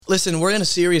Listen, we're in a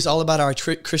series all about our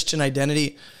Christian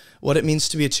identity, what it means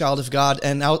to be a child of God.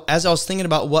 And as I was thinking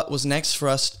about what was next for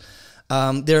us,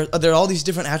 there are all these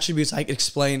different attributes I could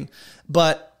explain.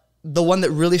 But the one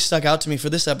that really stuck out to me for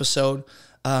this episode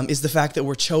is the fact that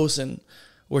we're chosen.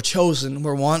 We're chosen.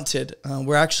 We're wanted.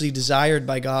 We're actually desired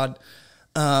by God.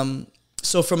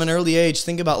 So from an early age,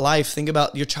 think about life. Think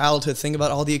about your childhood. Think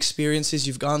about all the experiences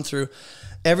you've gone through.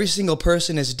 Every single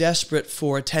person is desperate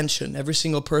for attention. Every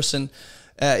single person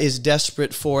is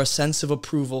desperate for a sense of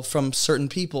approval from certain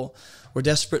people. We're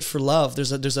desperate for love.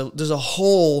 There's a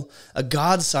hole, a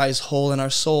God-sized hole in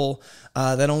our soul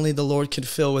that only the Lord can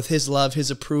fill with His love, His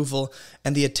approval,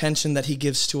 and the attention that He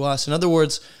gives to us. In other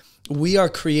words, we are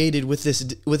created with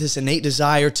this innate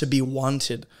desire to be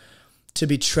wanted, to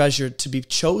be treasured, to be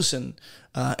chosen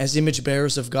as image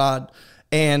bearers of God.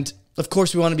 And of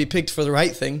course, we want to be picked for the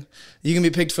right thing. You can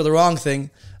be picked for the wrong thing.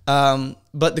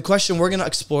 But the question we're going to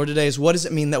explore today is, what does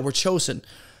it mean that we're chosen?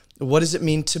 What does it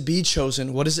mean to be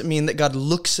chosen? What does it mean that God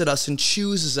looks at us and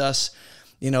chooses us,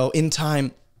 in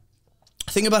time?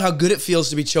 Think about how good it feels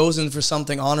to be chosen for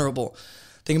something honorable.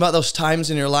 Think about those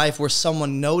times in your life where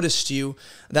someone noticed you,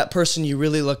 that person you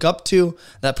really look up to,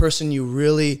 that person you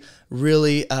really,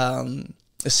 really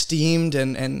esteemed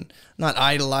and not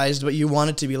idolized, but you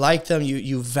wanted to be like them.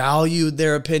 You valued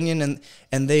their opinion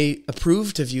and they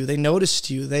approved of you. They noticed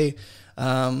you. They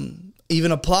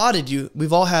even applauded you.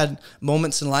 We've all had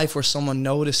moments in life where someone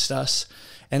noticed us,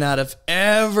 and out of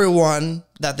everyone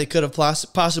that they could have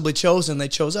possibly chosen, they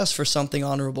chose us for something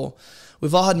honorable.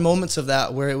 We've all had moments of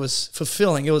that where it was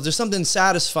fulfilling. There's something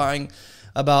satisfying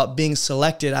about being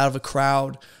selected out of a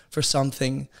crowd for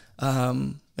something,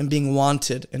 and being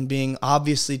wanted and being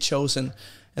obviously chosen.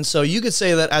 And so you could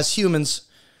say that as humans,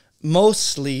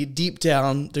 mostly deep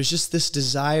down, there's just this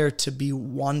desire to be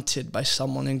wanted by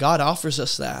someone, and God offers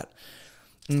us that.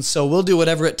 And so we'll do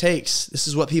whatever it takes. This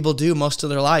is what people do most of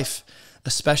their life,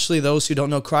 especially those who don't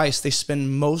know Christ. They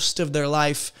spend most of their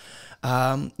life,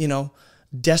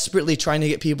 desperately trying to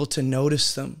get people to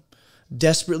notice them,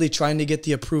 desperately trying to get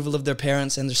the approval of their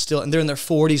parents, and they're in their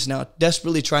 40s now,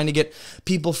 desperately trying to get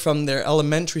people from their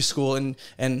elementary school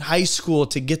and high school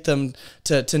to get them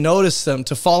to notice them,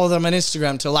 to follow them on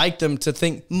Instagram, to like them, to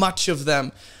think much of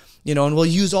them, and we'll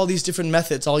use all these different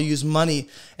methods. I'll use money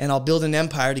and I'll build an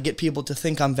empire to get people to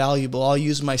think I'm valuable. I'll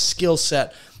use my skill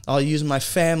set. I'll use my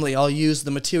family. I'll use the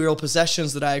material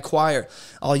possessions that I acquire.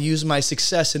 I'll use my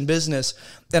success in business.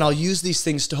 And I'll use these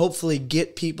things to hopefully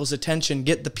get people's attention,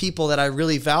 get the people that I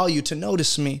really value to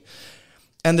notice me.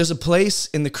 And there's a place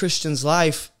in the Christian's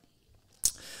life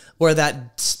where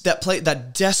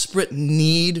that desperate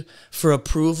need for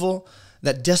approval,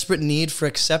 that desperate need for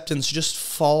acceptance just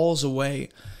falls away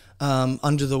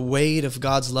under the weight of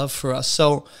God's love for us.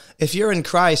 So if you're in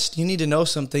Christ, you need to know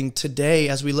something today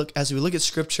as we look at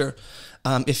Scripture.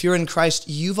 If you're in Christ,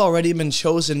 you've already been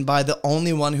chosen by the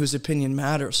only one whose opinion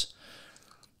matters.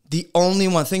 The only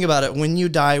one. Think about it. When you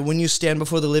die, when you stand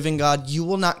before the living God, you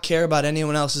will not care about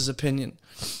anyone else's opinion.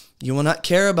 You will not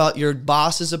care about your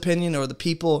boss's opinion, or the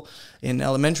people in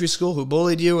elementary school who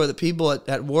bullied you, or the people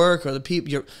at work, or the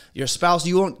people, your spouse.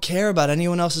 You won't care about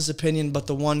anyone else's opinion but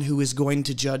the one who is going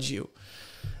to judge you.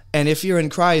 And if you're in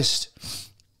Christ,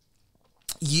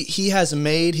 He has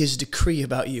made His decree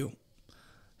about you.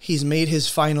 He's made His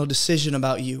final decision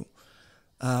about you.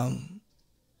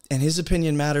 And His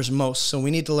opinion matters most. So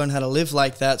we need to learn how to live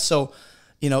like that. So,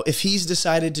 if He's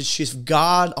decided to choose,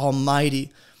 God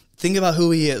Almighty, think about who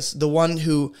He is, the one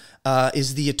who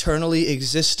is the eternally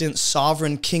existent,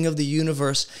 sovereign King of the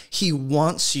universe. He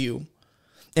wants you.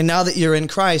 And now that you're in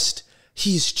Christ,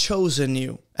 He's chosen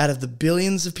you. Out of the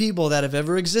billions of people that have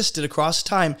ever existed across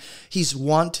time, He's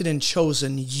wanted and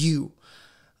chosen you,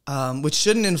 which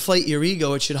shouldn't inflate your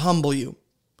ego. It should humble you.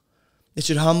 It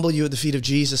should humble you at the feet of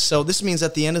Jesus. So this means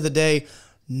at the end of the day,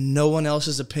 no one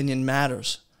else's opinion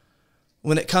matters.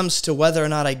 When it comes to whether or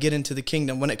not I get into the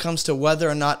kingdom, when it comes to whether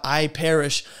or not I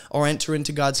perish or enter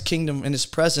into God's kingdom in His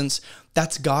presence,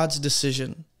 that's God's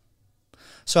decision.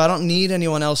 So I don't need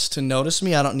anyone else to notice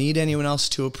me. I don't need anyone else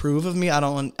to approve of me. I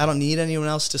don't need anyone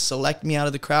else to select me out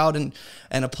of the crowd and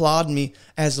applaud me.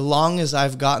 As long as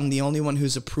I've gotten the only one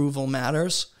whose approval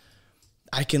matters,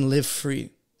 I can live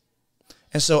free.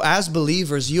 And so as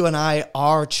believers, you and I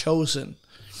are chosen.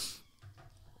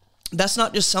 That's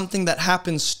not just something that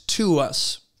happens to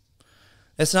us.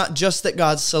 It's not just that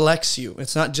God selects you.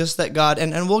 It's not just that God,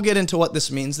 and we'll get into what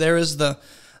this means. There is the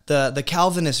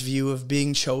Calvinist view of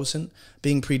being chosen,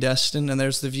 being predestined, and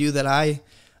there's the view that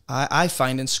I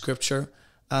find in Scripture,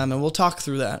 and we'll talk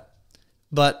through that.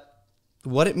 But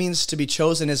what it means to be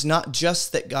chosen is not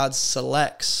just that God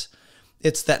selects.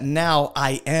 It's that now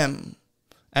I am.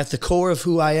 At the core of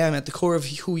who I am, at the core of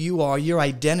who you are, your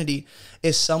identity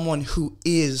is someone who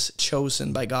is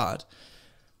chosen by God.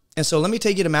 And so let me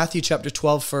take you to Matthew chapter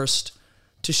 12 first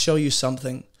to show you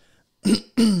something.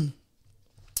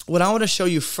 What I want to show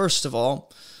you first of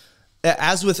all,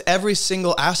 as with every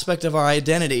single aspect of our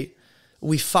identity,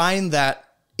 we find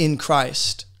that in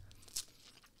Christ.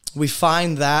 We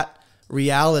find that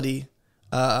reality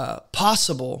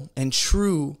possible and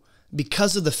true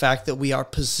because of the fact that we are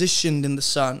positioned in the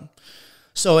Son.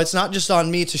 So it's not just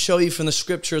on me to show you from the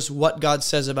scriptures what God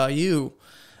says about you.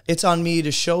 It's on me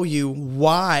to show you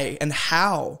why and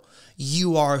how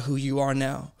you are who you are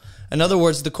now. In other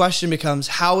words, the question becomes,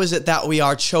 how is it that we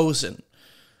are chosen?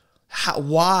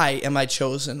 Why am I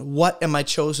chosen? What am I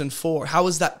chosen for? How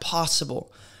is that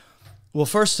possible? Well,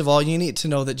 first of all, you need to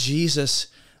know that Jesus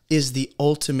is the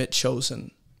ultimate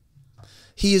chosen.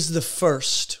 He is the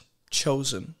first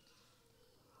chosen.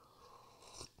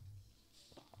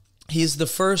 He is the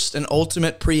first and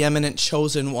ultimate preeminent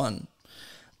chosen one.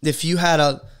 If you had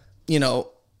a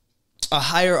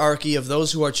hierarchy of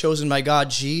those who are chosen by God,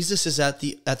 Jesus is at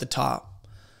the top.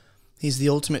 He's the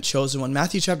ultimate chosen one.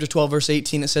 Matthew chapter 12, verse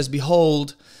 18, it says,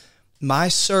 "Behold, my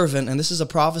servant," and this is a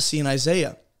prophecy in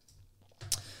Isaiah.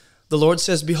 The Lord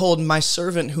says, "Behold, my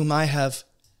servant whom I have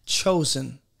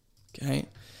chosen." Okay?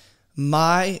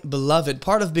 My beloved.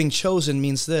 Part of being chosen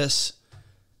means this: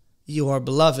 you are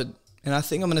beloved. And I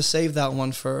think I'm going to save that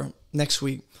one for next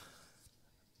week.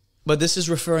 But this is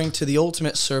referring to the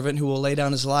ultimate servant who will lay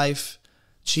down his life,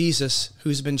 Jesus,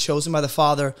 who's been chosen by the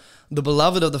Father, the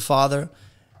beloved of the Father.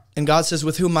 And God says,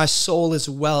 "With whom my soul is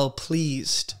well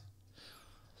pleased."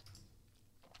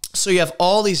 So you have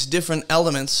all these different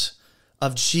elements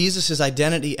of Jesus'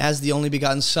 identity as the only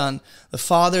begotten Son. The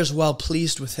Father is well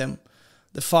pleased with him.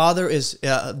 The Father is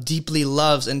deeply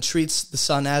loves and treats the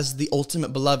Son as the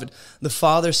ultimate beloved. The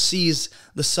Father sees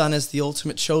the Son as the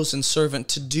ultimate chosen servant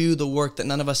to do the work that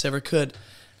none of us ever could.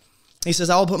 He says,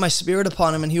 "I will put my spirit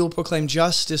upon him and he will proclaim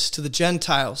justice to the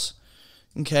Gentiles."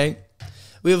 Okay?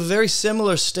 We have a very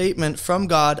similar statement from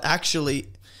God actually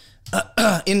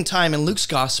in time in Luke's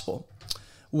gospel,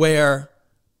 where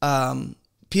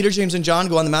Peter, James, and John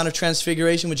go on the Mount of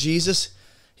Transfiguration with Jesus.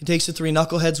 He takes the three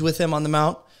knuckleheads with him on the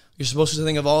mount. You're supposed to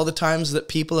think of all the times that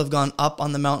people have gone up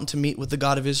on the mountain to meet with the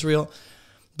God of Israel.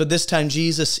 But this time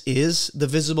Jesus is the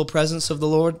visible presence of the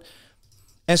Lord.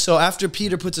 And so after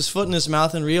Peter puts his foot in his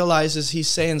mouth and realizes he's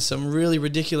saying some really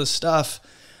ridiculous stuff,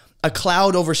 a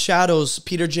cloud overshadows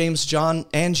Peter, James, John,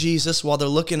 and Jesus while they're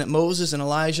looking at Moses and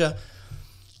Elijah.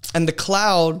 And the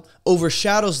cloud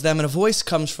overshadows them, and a voice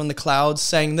comes from the cloud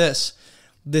saying this: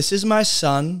 "This is my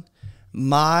Son,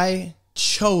 my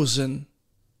chosen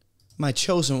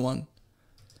one.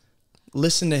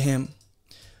 Listen to him."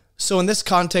 So in this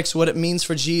context, what it means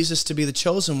for Jesus to be the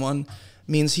chosen one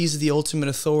means he's the ultimate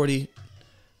authority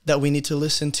that we need to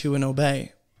listen to and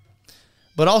obey.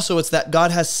 But also it's that God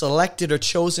has selected or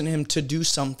chosen him to do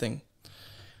something.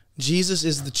 Jesus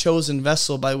is the chosen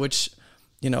vessel by which,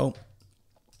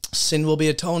 sin will be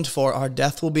atoned for, our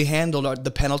death will be handled, the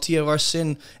penalty of our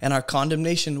sin and our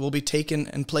condemnation will be taken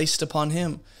and placed upon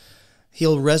him.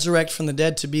 He'll resurrect from the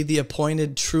dead to be the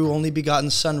appointed, true, only begotten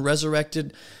Son,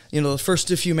 resurrected, the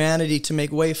first of humanity to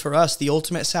make way for us, the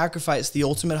ultimate sacrifice, the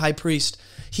ultimate high priest.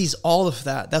 He's all of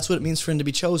that. That's what it means for him to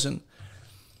be chosen.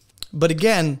 But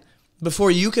again,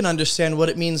 before you can understand what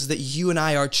it means that you and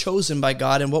I are chosen by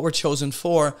God and what we're chosen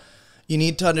for, you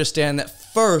need to understand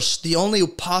that first, the only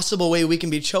possible way we can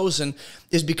be chosen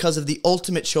is because of the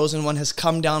ultimate chosen one has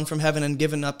come down from heaven and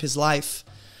given up his life.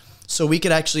 So we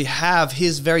could actually have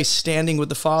his very standing with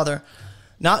the Father,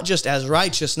 not just as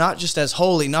righteous, not just as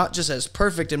holy, not just as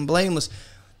perfect and blameless,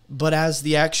 but as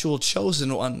the actual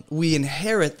chosen one. We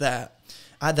inherit that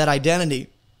identity.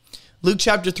 Luke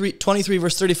chapter 23,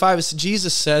 verse 35,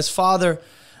 Jesus says, Father,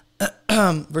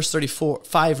 verse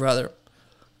 5 rather,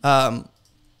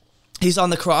 he's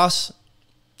on the cross,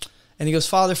 and he goes,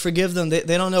 Father, forgive them. They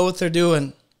don't know what they're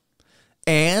doing.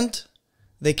 And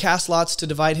they cast lots to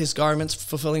divide his garments,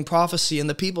 fulfilling prophecy, and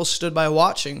the people stood by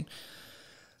watching.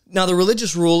 Now, the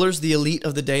religious rulers, the elite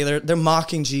of the day, they're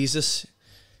mocking Jesus,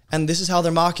 and this is how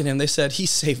they're mocking him. They said, he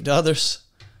saved others.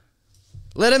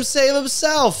 Let him save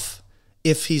himself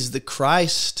if he's the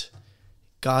Christ,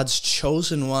 God's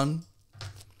chosen one.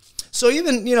 So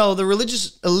even, the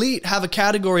religious elite have a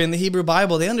category in the Hebrew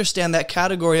Bible. They understand that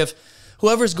category of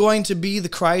whoever's going to be the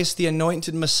Christ, the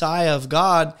anointed Messiah of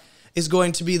God, is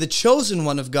going to be the chosen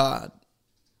one of God.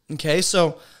 Okay,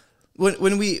 so when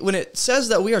it says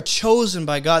that we are chosen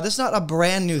by God, that's not a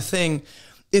brand new thing.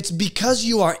 It's because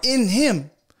you are in him.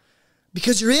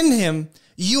 Because you're in him,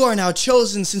 you are now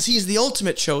chosen since he's the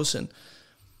ultimate chosen.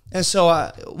 And so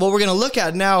what we're going to look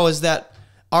at now is that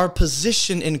our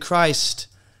position in Christ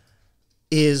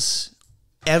is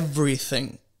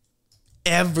everything.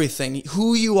 Everything.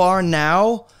 Who you are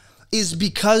now is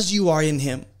because you are in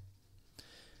him.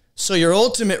 So your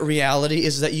ultimate reality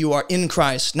is that you are in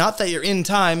Christ, not that you're in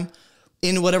time,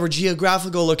 in whatever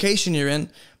geographical location you're in,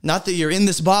 not that you're in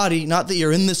this body, not that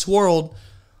you're in this world.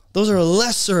 Those are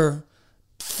lesser,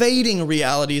 fading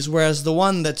realities, whereas the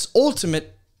one that's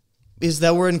ultimate is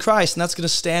that we're in Christ, and that's going to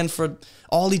stand for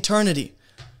all eternity.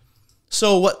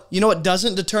 So what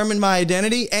doesn't determine my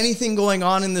identity? Anything going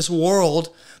on in this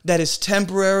world that is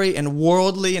temporary and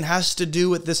worldly and has to do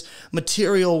with this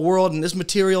material world and this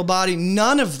material body,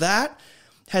 none of that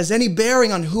has any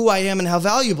bearing on who I am and how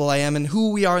valuable I am and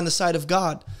who we are in the sight of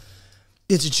God.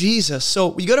 It's Jesus. So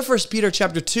we go to 1 Peter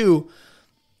chapter 2,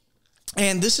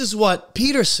 and this is what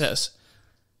Peter says.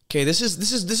 Okay, this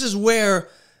is where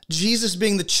Jesus,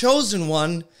 being the chosen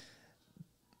one,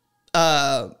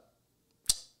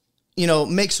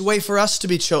 makes way for us to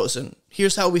be chosen.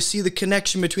 Here's how we see the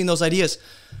connection between those ideas.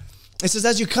 It says,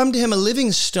 as you come to him, a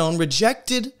living stone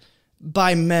rejected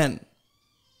by men.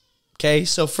 Okay,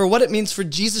 so for what it means for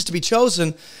Jesus to be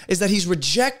chosen is that he's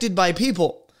rejected by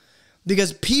people.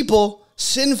 Because people,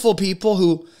 sinful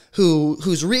people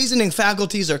whose reasoning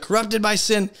faculties are corrupted by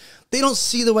sin, they don't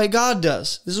see the way God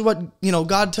does. This is what,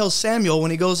 God tells Samuel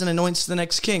when he goes and anoints the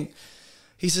next king.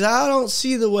 He says, I don't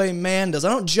see the way man does. I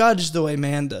don't judge the way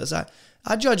man does. I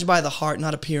judge by the heart,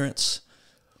 not appearance.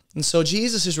 And so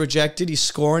Jesus is rejected. He's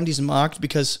scorned. He's mocked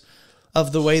because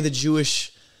of the way the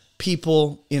Jewish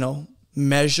people,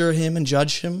 measure him and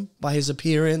judge him by his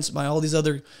appearance, by all these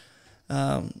other,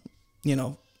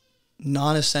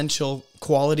 non-essential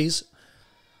qualities.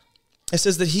 It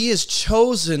says that he is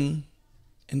chosen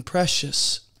and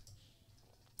precious.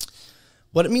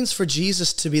 What it means for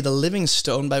Jesus to be the living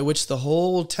stone by which the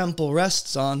whole temple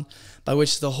rests on, by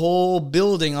which the whole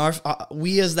building,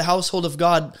 we as the household of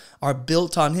God are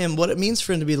built on him. What it means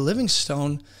for him to be the living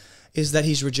stone is that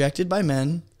he's rejected by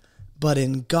men, but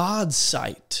in God's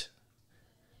sight,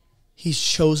 he's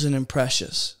chosen and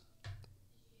precious.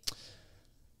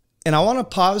 And I want to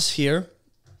pause here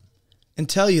and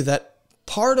tell you that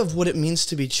part of what it means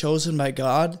to be chosen by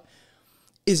God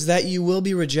is that you will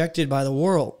be rejected by the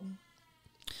world.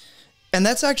 And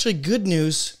that's actually good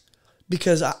news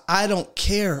because I don't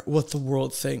care what the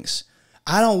world thinks.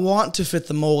 I don't want to fit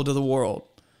the mold of the world.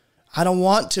 I don't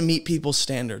want to meet people's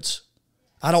standards.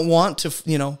 I don't want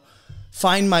to,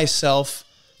 find myself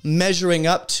measuring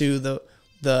up to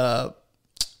the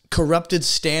corrupted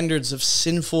standards of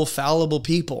sinful, fallible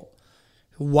people.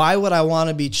 Why would I want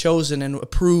to be chosen and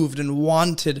approved and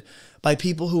wanted by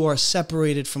people who are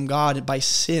separated from God by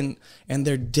sin and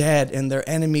they're dead and they're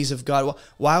enemies of God?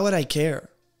 Why would I care?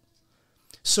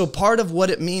 So part of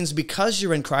what it means, because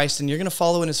you're in Christ and you're going to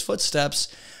follow in his footsteps,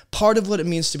 part of what it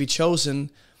means to be chosen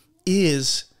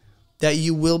is that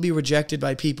you will be rejected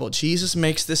by people. Jesus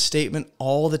makes this statement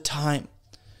all the time,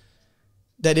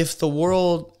 that if the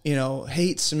world,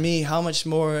 hates me, how much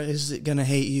more is it going to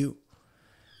hate you?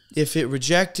 If it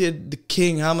rejected the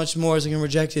king, how much more is it going to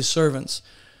reject his servants?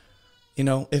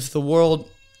 If the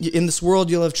world, in this world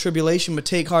you'll have tribulation, but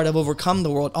take heart, I've overcome the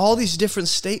world. All these different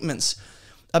statements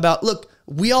about, look,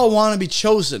 we all want to be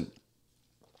chosen.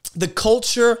 The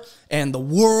culture and the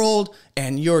world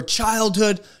and your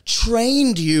childhood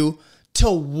trained you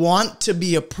to want to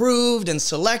be approved and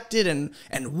selected and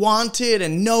wanted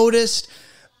and noticed.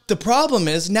 The problem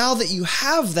is now that you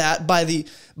have that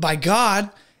by God,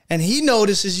 and he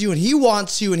notices you and he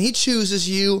wants you and he chooses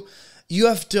you, you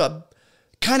have to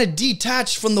kind of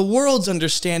detach from the world's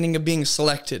understanding of being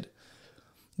selected.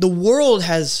 The world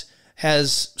has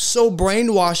so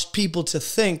brainwashed people to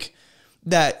think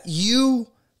that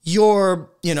your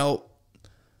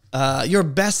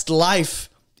best life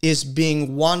is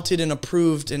being wanted and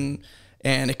approved and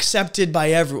accepted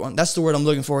by everyone. That's the word I'm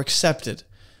looking for, accepted.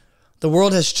 The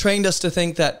world has trained us to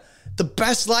think that the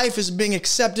best life is being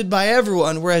accepted by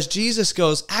everyone, whereas Jesus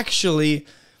goes, actually,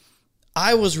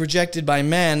 I was rejected by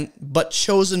men, but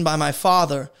chosen by my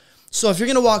Father. So if you're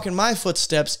going to walk in my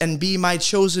footsteps and be my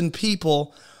chosen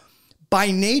people,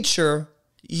 by nature,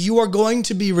 you are going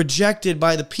to be rejected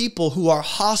by the people who are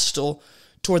hostile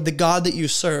toward the God that you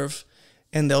serve,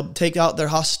 and they'll take out their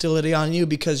hostility on you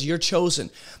because you're chosen.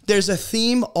 There's a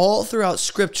theme all throughout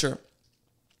Scripture,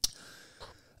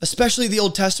 especially the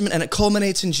Old Testament, and it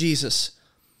culminates in Jesus.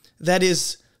 That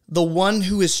is the one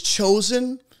who is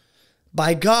chosen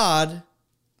by God,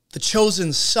 the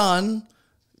chosen son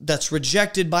that's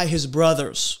rejected by his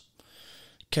brothers.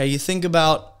 Okay, you think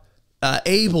about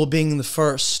Abel being the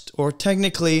first, or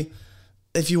technically,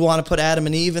 if you want to put Adam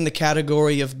and Eve in the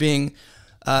category of being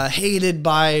hated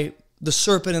by the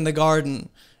serpent in the garden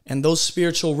and those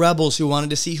spiritual rebels who wanted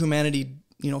to see humanity,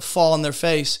 fall on their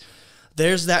face.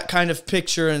 There's that kind of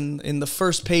picture in the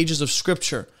first pages of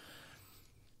Scripture,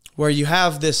 where you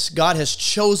have this, God has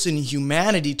chosen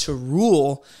humanity to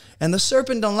rule, and the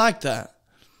serpent don't like that.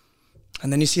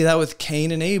 And then you see that with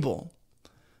Cain and Abel.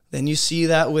 Then you see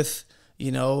that with,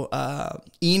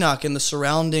 Enoch and the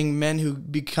surrounding men who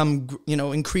become,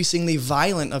 increasingly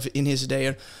violent in his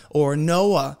day, or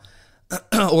Noah,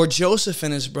 or Joseph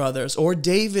and his brothers, or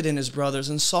David and his brothers,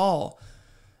 and Saul.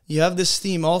 You have this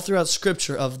theme all throughout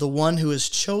Scripture of the one who is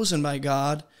chosen by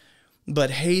God,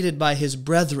 but hated by his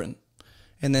brethren.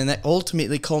 And then that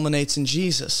ultimately culminates in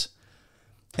Jesus.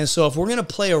 And so if we're going to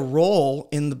play a role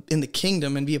in the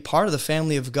kingdom and be a part of the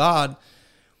family of God,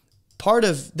 part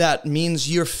of that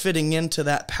means you're fitting into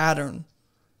that pattern.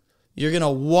 You're going to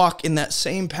walk in that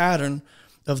same pattern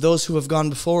of those who have gone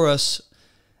before us,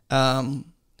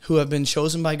 who have been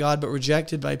chosen by God but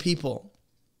rejected by people.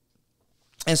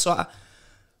 And so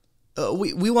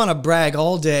we want to brag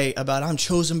all day about, I'm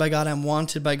chosen by God, I'm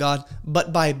wanted by God,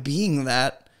 but by being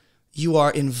that, you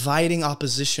are inviting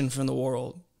opposition from the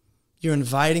world. You're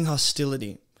inviting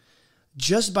hostility.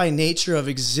 Just by nature of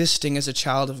existing as a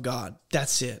child of God.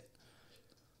 That's it.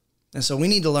 And so we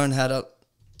need to learn how to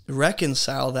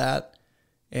reconcile that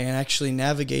and actually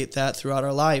navigate that throughout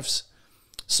our lives.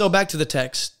 So back to the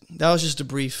text. That was just a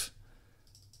brief,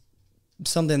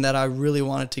 something that I really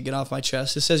wanted to get off my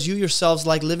chest. It says, you yourselves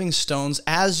like living stones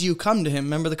as you come to him.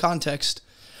 Remember the context.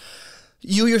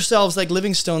 You yourselves like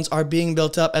living stones are being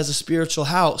built up as a spiritual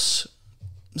house.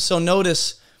 So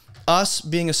notice us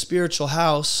being a spiritual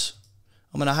house.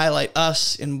 I'm going to highlight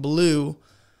us in blue.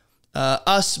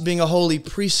 Us being a holy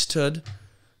priesthood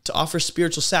to offer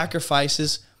spiritual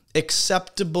sacrifices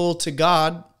acceptable to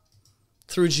God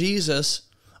through Jesus.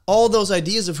 All those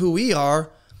ideas of who we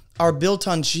are built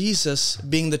on Jesus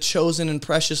being the chosen and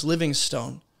precious living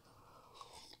stone.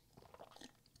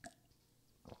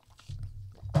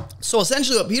 So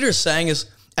essentially what Peter is saying is,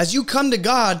 as you come to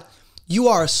God, you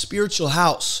are a spiritual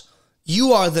house.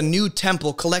 You are the new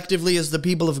temple collectively as the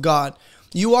people of God.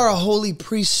 You are a holy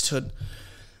priesthood.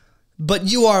 But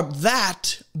you are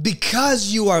that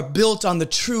because you are built on the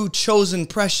true, chosen,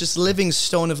 precious, living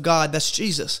stone of God. That's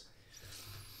Jesus.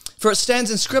 For it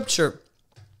stands in Scripture.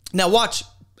 Now watch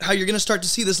how you're going to start to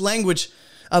see this language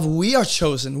of we are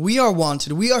chosen, we are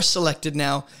wanted, we are selected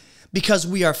now because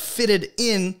we are fitted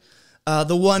in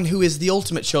the one who is the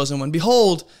ultimate chosen one.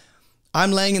 Behold,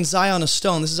 I'm laying in Zion a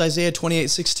stone. This is Isaiah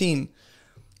 28:16.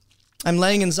 I'm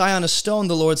laying in Zion a stone,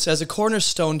 the Lord says, a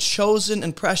cornerstone chosen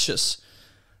and precious.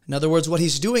 In other words, what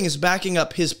he's doing is backing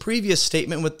up his previous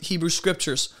statement with Hebrew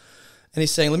Scriptures. And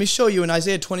he's saying, let me show you in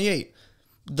Isaiah 28.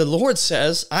 The Lord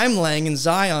says, I'm laying in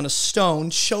Zion a stone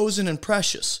chosen and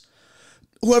precious.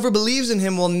 Whoever believes in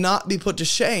him will not be put to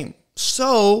shame.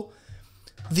 So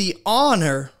the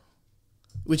honor,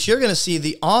 which you're going to see,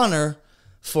 the honor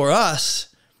for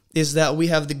us is that we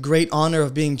have the great honor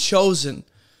of being chosen,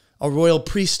 a royal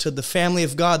priesthood, the family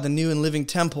of God, the new and living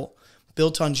temple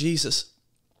built on Jesus.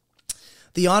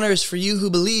 The honor is for you who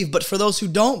believe, but for those who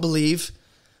don't believe,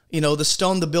 the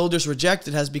stone the builders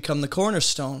rejected has become the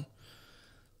cornerstone.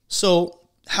 So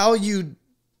how you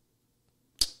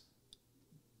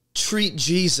treat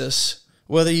Jesus,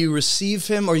 whether you receive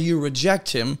him or you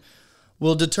reject him,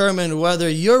 will determine whether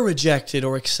you're rejected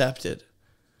or accepted.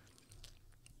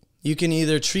 You can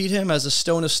either treat him as a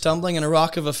stone of stumbling and a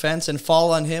rock of offense and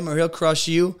fall on him, or he'll crush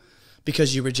you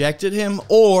because you rejected him,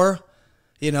 or,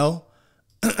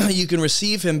 you can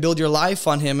receive him, build your life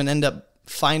on him, and end up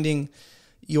finding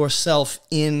yourself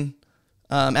in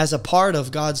as a part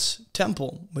of God's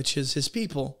temple, which is his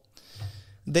people.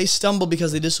 They stumble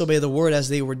because they disobey the word as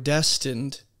they were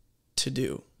destined to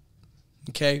do.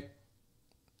 Okay?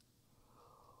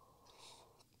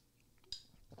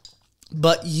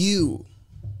 But you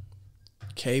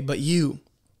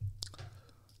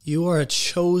are a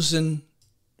chosen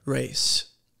race.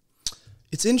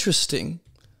 It's interesting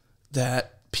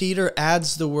that Peter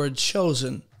adds the word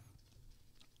chosen.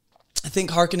 I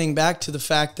think hearkening back to the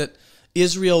fact that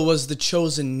Israel was the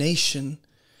chosen nation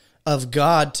of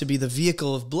God to be the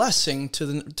vehicle of blessing to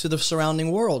the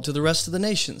surrounding world, to the rest of the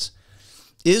nations.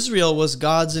 Israel was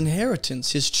God's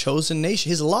inheritance, his chosen nation,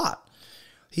 his lot.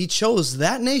 He chose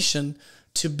that nation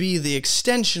to be the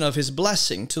extension of his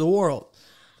blessing to the world.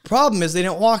 The problem is they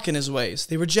didn't walk in his ways.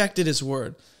 They rejected his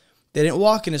word. They didn't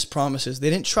walk in his promises. They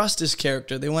didn't trust his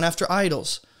character. They went after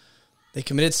idols. They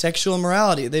committed sexual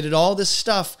immorality. They did all this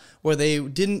stuff where they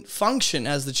didn't function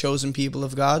as the chosen people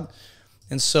of God.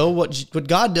 And so what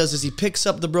God does is he picks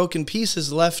up the broken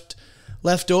pieces left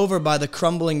over by the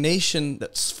crumbling nation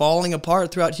that's falling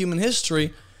apart throughout human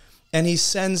history, and he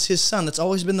sends his son. That's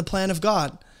always been the plan of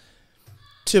God.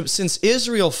 Since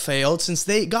Israel failed,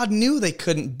 God knew they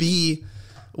couldn't be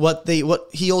what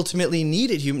he ultimately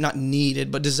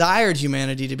desired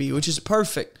humanity to be, which is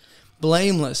perfect,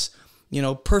 blameless,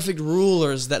 perfect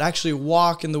rulers that actually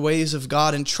walk in the ways of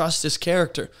God and trust his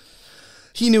character.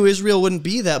 He knew Israel wouldn't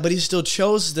be that, but he still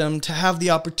chose them to have the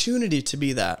opportunity to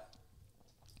be that.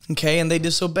 Okay, and they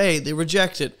disobeyed, they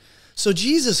rejected. So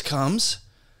Jesus comes,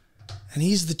 and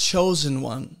he's the chosen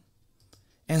one.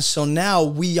 And so now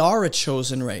we are a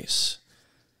chosen race.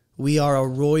 We are a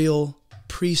royal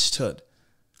priesthood,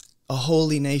 a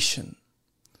holy nation.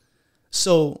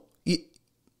 So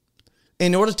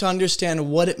in order to understand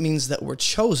what it means that we're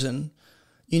chosen,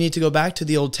 you need to go back to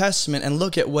the Old Testament and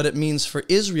look at what it means for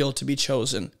Israel to be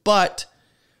chosen. But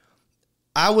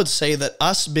I would say that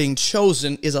us being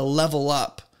chosen is a level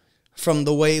up from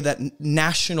the way that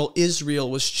national Israel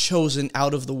was chosen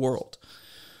out of the world.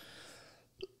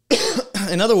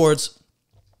 In other words,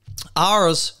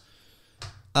 our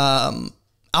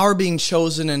being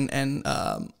chosen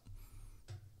and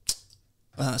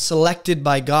selected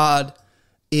by God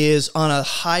is on a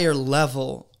higher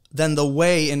level than the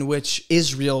way in which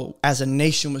Israel as a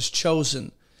nation was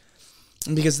chosen.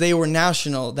 Because they were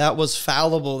national, that was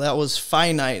fallible, that was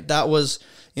finite, that was,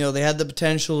 they had the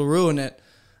potential to ruin it.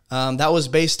 That was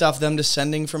based off them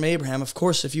descending from Abraham. Of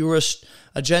course, if you were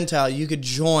a Gentile, you could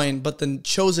join, but the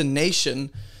chosen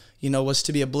nation, was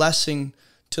to be a blessing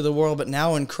to the world. But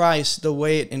now in Christ, the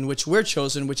way in which we're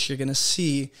chosen, which you're going to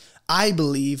see, I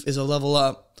believe, is a level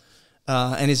up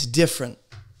and is different.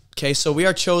 Okay, so we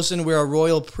are chosen, we're a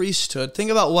royal priesthood. Think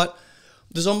about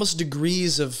there's almost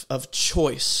degrees of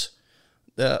choice.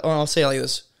 Or I'll say it like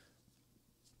this.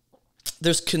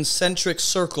 There's concentric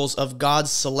circles of God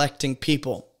selecting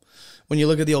people. When you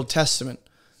look at the Old Testament,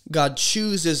 God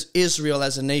chooses Israel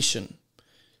as a nation.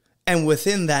 And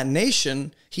within that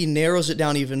nation, he narrows it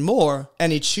down even more,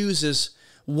 and he chooses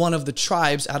one of the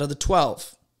tribes out of the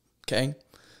 12. Okay?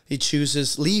 He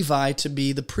chooses Levi to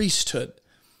be the priesthood.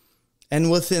 And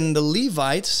within the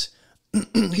Levites,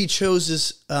 he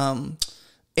chooses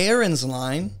Aaron's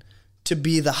line to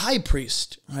be the high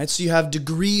priest. Right? So you have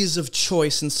degrees of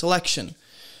choice and selection.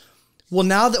 Well,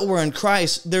 now that we're in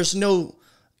Christ, there's no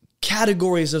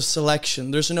categories of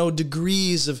selection. There's no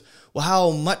degrees of,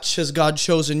 how much has God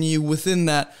chosen you within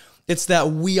that? It's that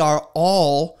we are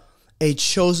all a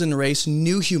chosen race,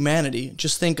 new humanity.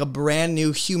 Just think a brand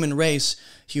new human race,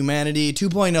 humanity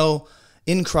 2.0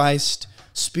 in Christ,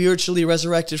 spiritually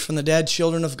resurrected from the dead,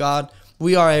 children of God.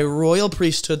 We are a royal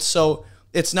priesthood. So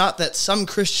it's not that some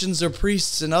Christians are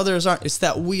priests and others aren't. It's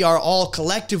that we are all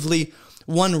collectively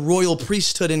one royal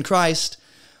priesthood in Christ,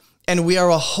 and we are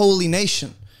a holy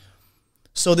nation.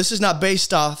 So this is not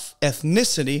based off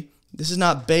ethnicity. This is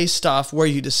not based off where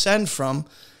you descend from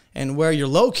and where you're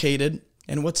located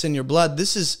and what's in your blood.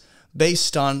 This is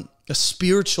based on a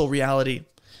spiritual reality,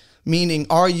 meaning,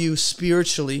 are you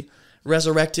spiritually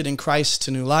resurrected in Christ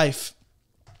to new life?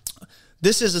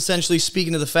 This is essentially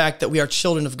speaking to the fact that we are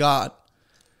children of God.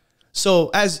 So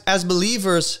as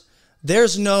believers,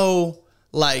 there's no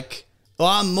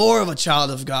I'm more of a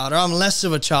child of God, or I'm less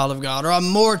of a child of God, or I'm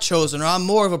more chosen, or I'm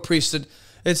more of a priesthood.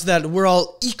 It's that we're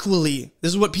all equally.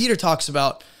 This is what Peter talks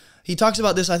about. He talks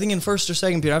about this, I think, in 1st or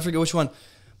 2nd Peter. I forget which one.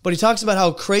 But he talks about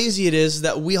how crazy it is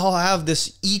that we all have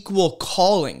this equal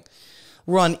calling.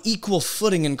 We're on equal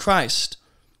footing in Christ.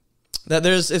 That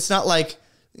it's not like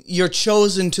you're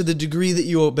chosen to the degree that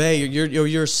you obey.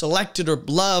 You're selected or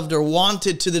loved or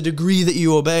wanted to the degree that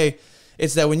you obey.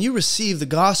 It's that when you receive the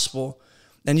gospel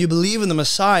and you believe in the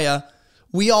Messiah,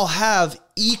 we all have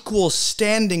equal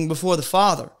standing before the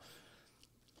Father.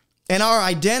 And our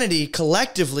identity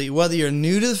collectively, whether you're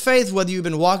new to the faith, whether you've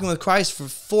been walking with Christ for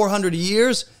 400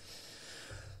 years,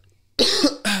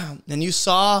 and you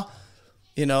saw,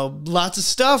 lots of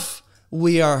stuff,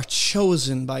 we are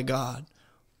chosen by God.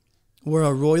 We're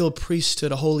a royal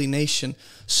priesthood, a holy nation.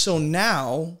 So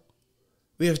now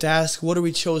we have to ask, what are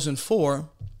we chosen for?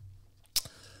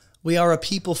 We are a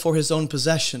people for his own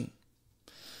possession.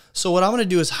 So what I'm going to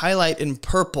do is highlight in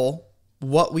purple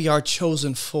what we are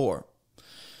chosen for.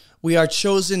 We are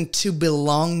chosen to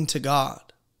belong to God.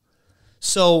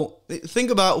 So think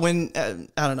about when,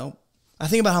 I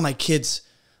think about how my kids,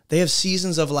 they have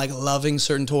seasons of loving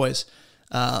certain toys.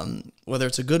 Whether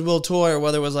it's a Goodwill toy or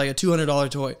whether it was a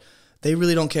 $200 toy. They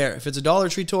really don't care. If it's a Dollar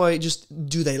Tree toy, just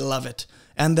do they love it.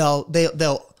 And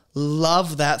they'll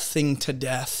love that thing to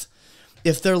death.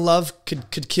 If their love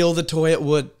could kill the toy, it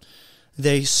would.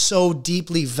 They so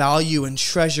deeply value and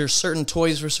treasure certain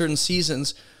toys for certain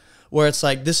seasons where it's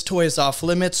like, this toy is off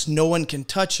limits, no one can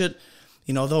touch it.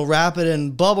 You know, they'll wrap it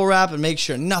in bubble wrap and make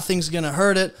sure nothing's going to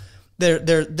hurt it.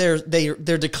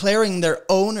 They're declaring their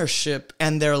ownership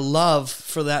and their love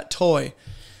for that toy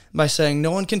by saying,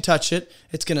 no one can touch it.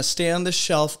 It's going to stay on the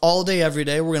shelf all day, every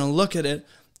day. We're going to look at it.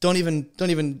 Don't even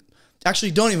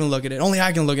look at it. Only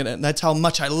I can look at it. That's how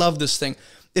much I love this thing.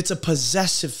 It's a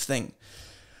possessive thing.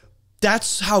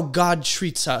 That's how God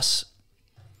treats us.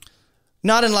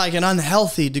 Not in like an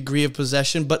unhealthy degree of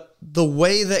possession, but the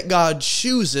way that God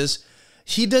chooses,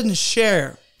 he doesn't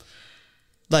share.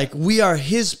 Like, we are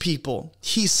his people.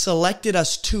 He selected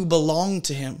us to belong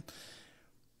to him.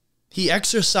 He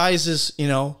exercises,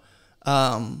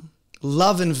 love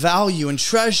and value and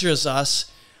treasures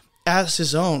us as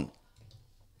his own.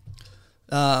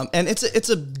 And it's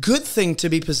a good thing to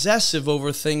be possessive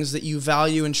over things that you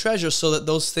value and treasure so that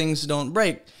those things don't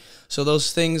break, so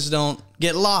those things don't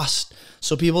get lost,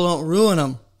 so people don't ruin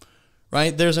them,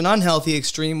 right? There's an unhealthy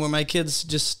extreme where my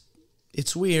kids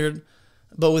it's weird,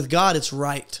 but with God, it's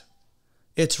right.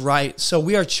 It's right. So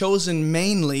we are chosen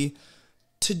mainly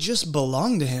to just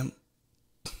belong to him.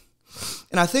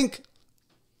 And I think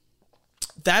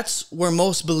that's where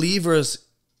most believers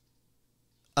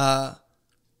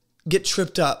get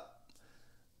tripped up,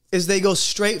 is they go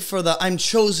straight for the I'm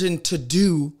chosen to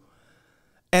do,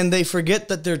 and they forget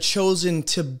that they're chosen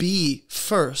to be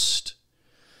first.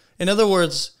 In other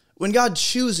words, when God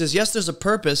chooses, yes, there's a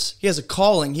purpose. He has a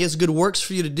calling. He has good works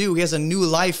for you to do. He has a new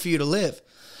life for you to live.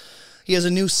 He has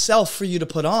a new self for you to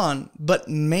put on. But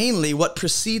mainly what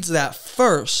precedes that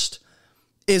first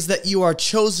is that you are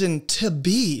chosen to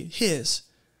be his.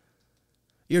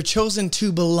 You're chosen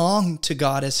to belong to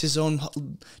God as his own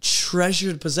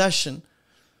treasured possession.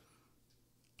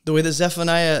 The way that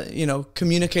Zephaniah,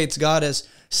 communicates God as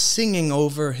singing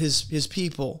over his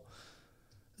people.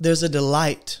 There's a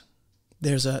delight.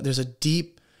 There's a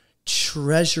deep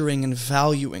treasuring and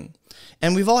valuing.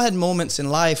 And we've all had moments in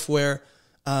life where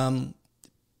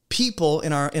people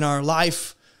in our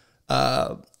life,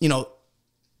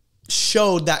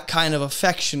 showed that kind of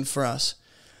affection for us,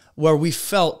 where we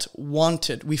felt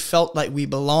wanted. We felt like we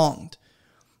belonged.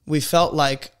 We felt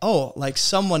like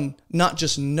someone not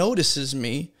just notices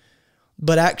me,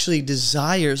 but actually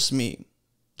desires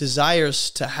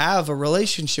to have a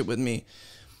relationship with me.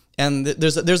 And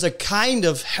there's a kind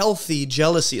of healthy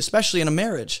jealousy, especially in a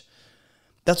marriage.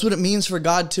 That's what it means for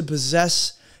God to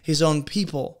possess his own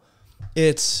people.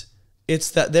 It's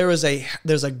that there's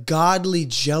a godly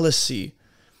jealousy.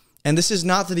 And this is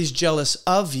not that he's jealous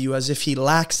of you as if he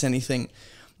lacks anything.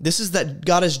 This is that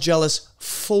God is jealous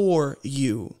for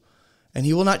you. And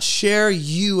he will not share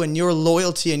you and your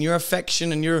loyalty and your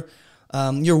affection and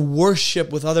your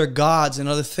worship with other gods and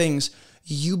other things.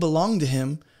 You belong to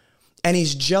him, and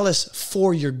he's jealous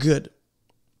for your good.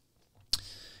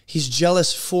 He's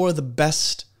jealous for the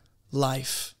best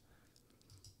life.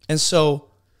 And so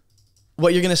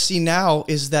what you're going to see now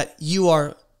is that you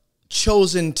are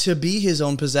chosen to be his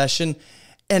own possession.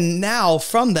 And now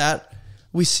from that,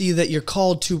 we see that you're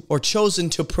called to or chosen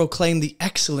to proclaim the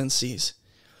excellencies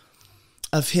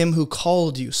of him who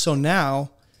called you. So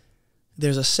now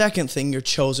there's a second thing you're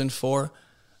chosen for,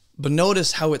 but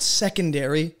notice how it's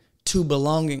secondary to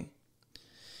belonging.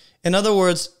 In other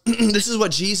words, this is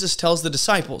what Jesus tells the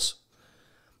disciples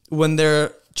when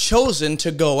they're chosen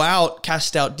to go out,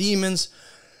 cast out demons,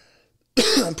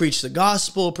 preach the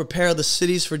gospel, prepare the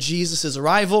cities for Jesus'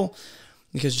 arrival,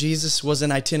 because Jesus was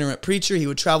an itinerant preacher. He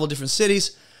would travel different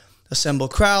cities, assemble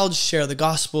crowds, share the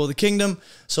gospel of the kingdom.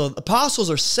 So the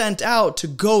apostles are sent out to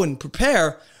go and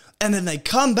prepare, and then they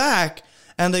come back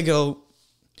and they go,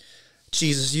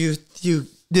 Jesus, you,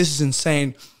 this is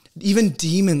insane. Even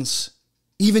demons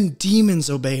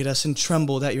obeyed us and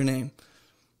trembled at your name.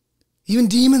 Even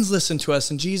demons listen to us.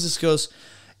 And Jesus goes,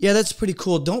 yeah, that's pretty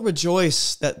cool. Don't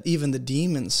rejoice that even the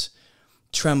demons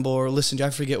tremble or listen to you.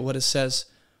 I forget what it says.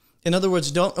 In other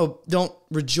words, don't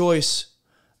rejoice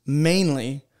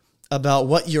mainly about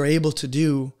what you're able to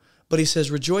do, but he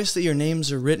says, rejoice that your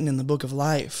names are written in the book of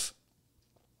life.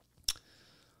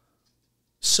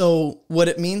 So what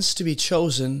it means to be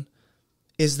chosen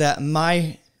is that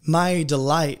my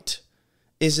delight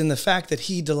is in the fact that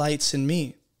he delights in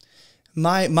me.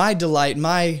 My delight,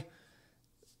 my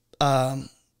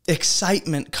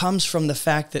excitement comes from the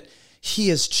fact that he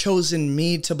has chosen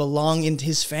me to belong in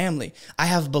his family. I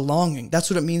have belonging.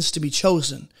 That's what it means to be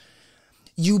chosen.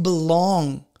 You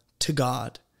belong to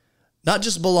God. Not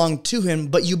just belong to him,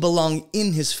 but you belong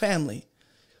in his family.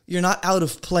 You're not out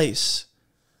of place.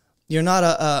 You're not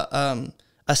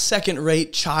a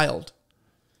second-rate child.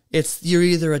 You're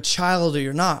either a child or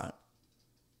you're not.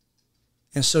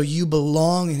 And so you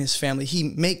belong in his family. He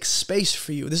makes space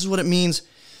for you. This is what it means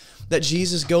that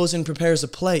Jesus goes and prepares a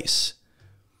place.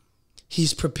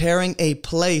 He's preparing a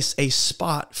place, a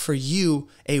spot for you,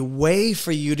 a way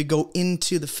for you to go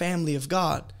into the family of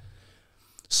God,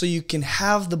 so you can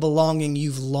have the belonging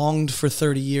you've longed for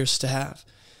 30 years to have.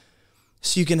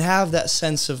 So you can have that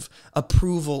sense of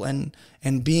approval and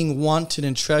being wanted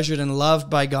and treasured and loved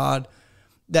by God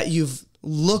that you've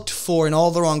looked for in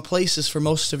all the wrong places for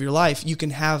most of your life. You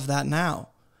can have that now.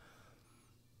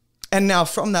 And now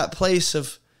from that place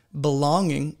of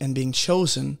belonging and being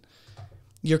chosen,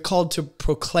 you're called to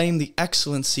proclaim the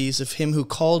excellencies of him who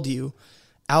called you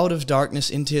out of darkness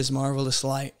into his marvelous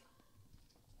light.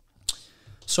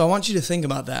 So I want you to think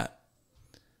about that.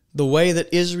 The way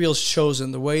that Israel's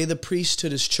chosen, the way the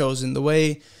priesthood is chosen, the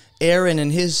way Aaron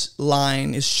and his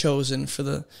line is chosen for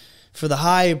the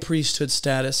high priesthood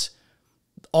status,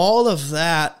 all of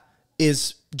that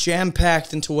is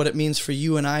jam-packed into what it means for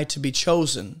you and I to be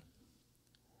chosen.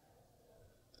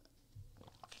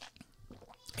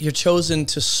 You're chosen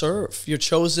to serve. You're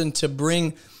chosen to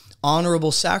bring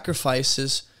honorable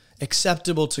sacrifices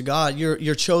acceptable to God.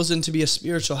 You're chosen to be a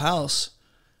spiritual house.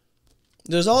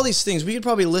 There's all these things. We could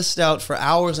probably list out for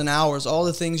hours and hours all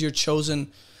the things you're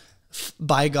chosen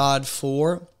by God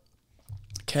for.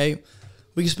 Okay?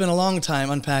 We could spend a long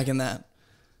time unpacking that.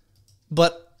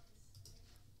 But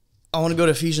I want to go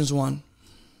to Ephesians 1.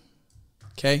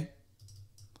 Okay?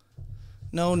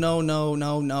 No,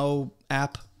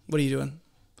 app. What are you doing?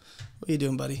 What are you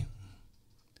doing, buddy?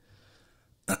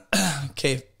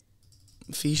 Okay,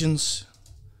 Ephesians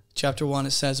chapter 1,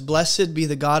 it says, "Blessed be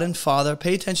the God and Father,"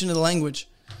 pay attention to the language.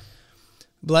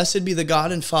 "Blessed be the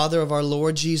God and Father of our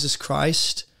Lord Jesus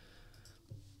Christ,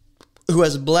 who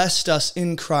has blessed us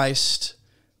in Christ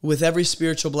with every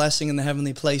spiritual blessing in the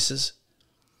heavenly places."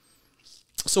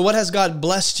 So what has God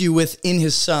blessed you with in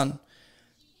his Son?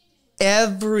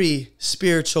 Every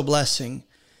spiritual blessing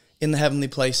in the heavenly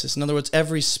places. In other words,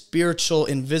 every spiritual,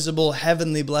 invisible,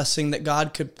 heavenly blessing that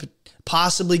God could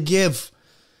possibly give,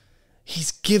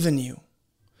 he's given you.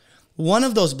 One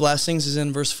of those blessings is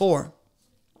in verse 4.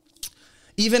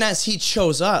 "Even as he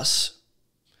chose us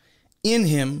in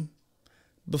him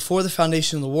before the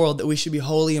foundation of the world, that we should be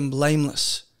holy and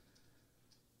blameless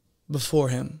before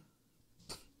him."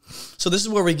 So this is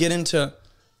where we get into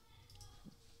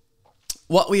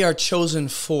what we are chosen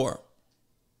for.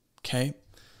 Okay?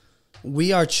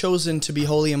 We are chosen to be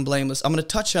holy and blameless. I'm going to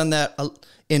touch on that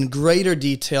in greater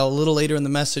detail a little later in the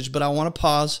message, but I want to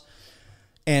pause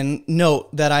and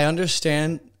note that I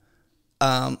understand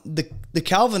the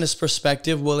Calvinist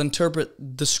perspective will interpret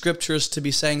the scriptures to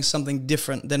be saying something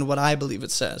different than what I believe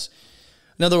it says.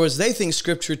 In other words, they think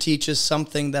scripture teaches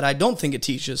something that I don't think it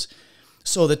teaches.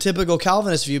 So the typical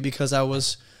Calvinist view, because I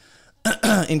was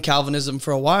in Calvinism for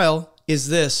a while, is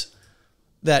this: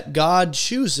 that God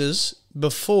chooses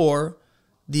before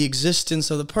the existence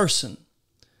of the person.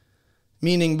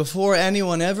 Meaning, before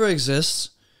anyone ever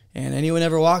exists and anyone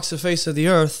ever walks the face of the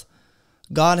earth,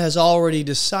 God has already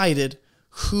decided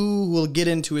who will get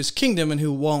into his kingdom and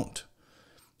who won't.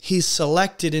 He's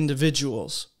selected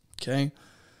individuals, okay?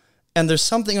 And there's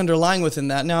something underlying within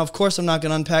that. Now, of course, I'm not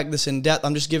going to unpack this in depth.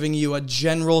 I'm just giving you a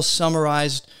general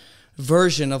summarized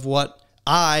version of what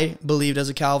I believed as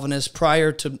a Calvinist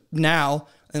prior to now,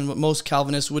 and what most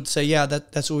Calvinists would say, yeah,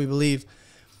 that's what we believe,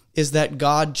 is that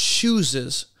God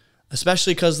chooses,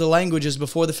 especially because the language is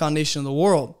before the foundation of the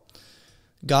world.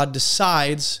 God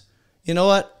decides, you know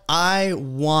what, I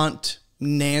want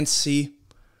Nancy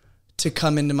to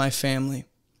come into my family,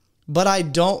 but I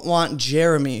don't want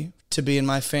Jeremy to be in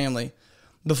my family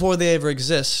before they ever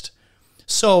exist.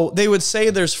 So they would say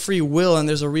there's free will and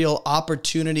there's a real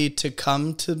opportunity to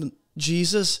come to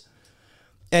Jesus.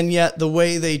 And yet the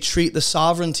way they treat the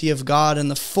sovereignty of God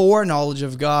and the foreknowledge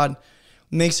of God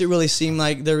makes it really seem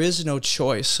like there is no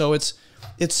choice. So it's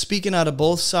speaking out of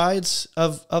both sides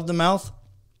of the mouth.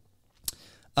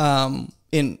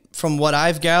 From what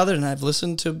I've gathered, and I've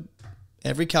listened to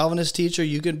every Calvinist teacher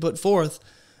you could put forth,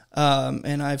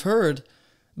 and I've heard.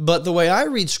 But the way I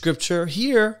read scripture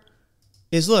here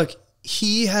is, look,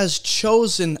 he has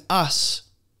chosen us.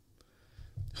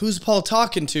 Who's Paul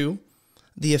talking to?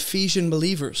 The Ephesian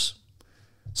believers.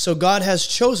 So God has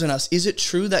chosen us. Is it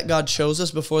true that God chose us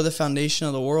before the foundation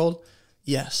of the world?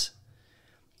 Yes.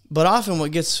 But often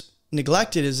what gets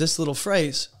neglected is this little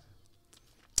phrase,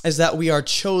 is that we are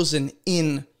chosen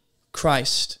in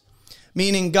Christ.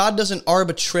 Meaning God doesn't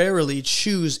arbitrarily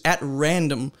choose at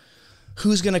random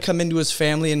who's going to come into his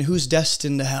family and who's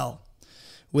destined to hell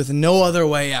with no other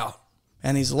way out.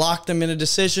 And he's locked them in a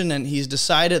decision, and he's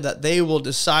decided that they will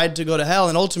decide to go to hell,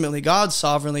 and ultimately God's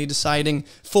sovereignly deciding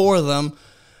for them.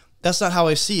 That's not how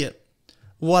I see it.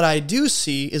 What I do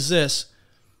see is this: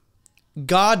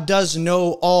 God does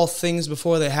know all things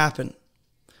before they happen.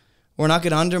 We're not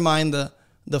going to undermine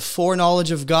the foreknowledge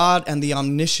of God and the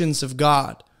omniscience of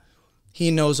God.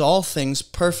 He knows all things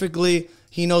perfectly.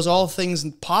 He knows all things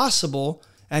possible,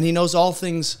 and he knows all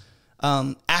things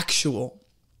actual.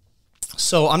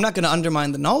 So I'm not going to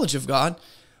undermine the knowledge of God.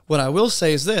 What I will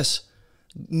say is this: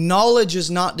 knowledge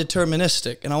is not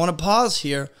deterministic. And I want to pause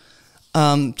here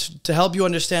to help you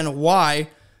understand why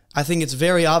I think it's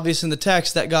very obvious in the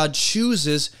text that God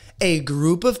chooses a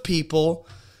group of people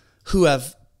who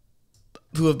have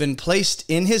been placed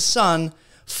in his Son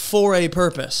for a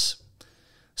purpose.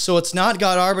 So it's not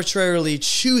God arbitrarily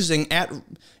choosing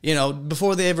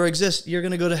before they ever exist, you're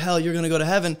going to go to hell, you're going to go to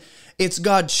heaven. It's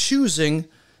God choosing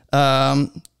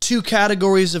two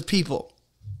categories of people.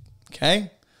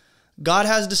 Okay? God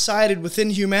has decided within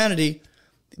humanity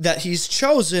that he's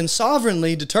chosen,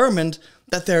 sovereignly determined,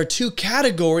 that there are two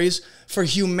categories for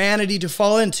humanity to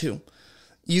fall into.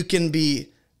 You can be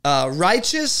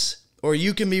righteous or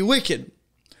you can be wicked.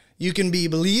 You can be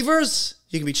believers,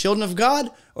 you can be children of God,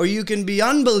 or you can be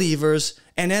unbelievers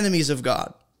and enemies of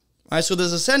God. All right, so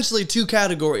there's essentially two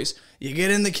categories. You get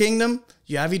in the kingdom,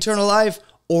 you have eternal life,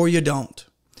 or you don't.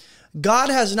 God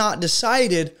has not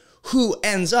decided who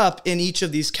ends up in each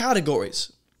of these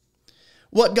categories.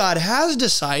 What God has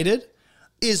decided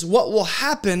is what will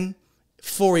happen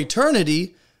for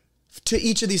eternity to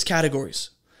each of these categories.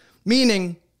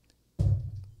 Meaning,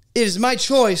 it is my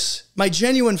choice, my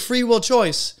genuine free will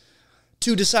choice,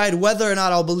 to decide whether or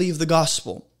not I'll believe the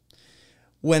gospel.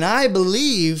 When I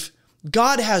believe,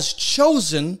 God has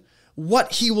chosen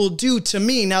what he will do to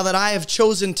me now that I have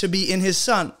chosen to be in his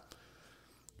Son.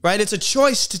 Right? It's a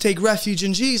choice to take refuge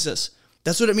in Jesus.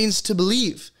 That's what it means to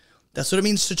believe. That's what it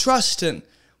means to trust in.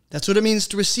 That's what it means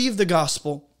to receive the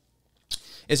gospel.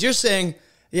 Is you're saying,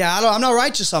 I'm not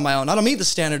righteous on my own. I don't meet the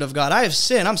standard of God. I have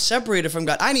sinned. I'm separated from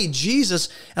God. I need Jesus,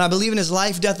 and I believe in his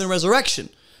life, death, and resurrection.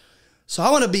 So I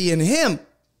want to be in him.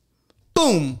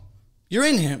 Boom. You're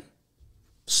in him.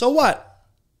 So what?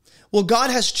 Well, God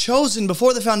has chosen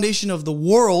before the foundation of the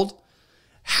world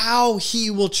how he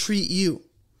will treat you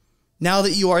now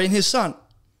that you are in his Son.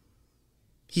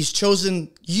 He's chosen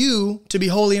you to be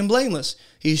holy and blameless.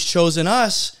 He's chosen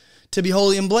us to be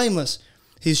holy and blameless.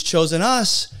 He's chosen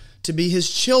us to be his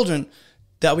children,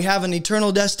 that we have an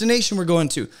eternal destination we're going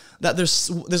to, that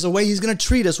there's a way he's going to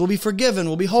treat us. We'll be forgiven.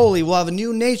 We'll be holy. We'll have a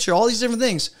new nature, all these different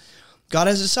things. God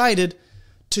has decided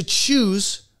to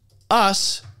choose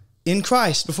us in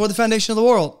Christ before the foundation of the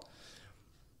world.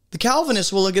 The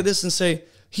Calvinists will look at this and say,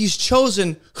 he's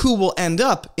chosen who will end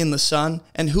up in the Son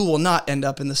and who will not end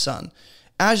up in the Son.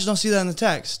 I just don't see that in the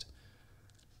text.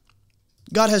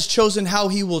 God has chosen how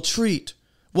he will treat,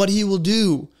 what he will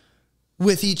do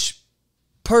with each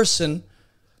person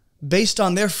based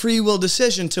on their free will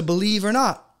decision to believe or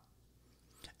not.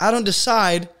 I don't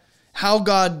decide how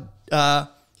God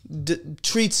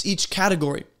treats each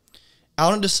category. I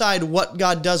don't decide what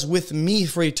God does with me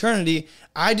for eternity.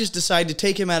 I just decide to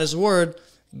take him at his word,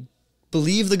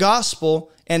 believe the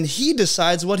gospel, and he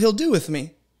decides what he'll do with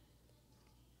me.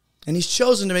 And he's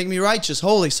chosen to make me righteous,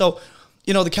 holy. So,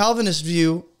 the Calvinist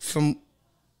view from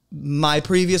my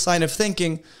previous line of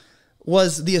thinking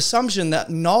was the assumption that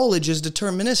knowledge is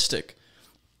deterministic.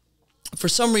 For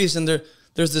some reason,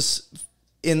 there's this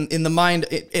in the mind,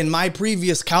 in my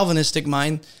previous Calvinistic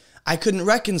mind, I couldn't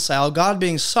reconcile God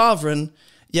being sovereign,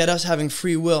 yet us having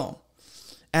free will.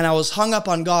 And I was hung up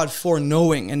on God for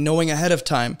knowing and knowing ahead of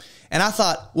time. And I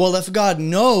thought, well, if God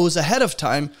knows ahead of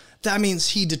time, that means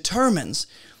he determines.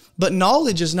 But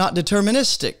knowledge is not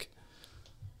deterministic.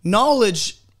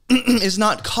 Knowledge is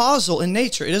not causal in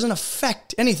nature. It doesn't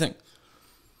affect anything.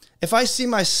 If I see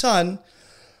my son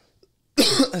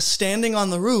standing on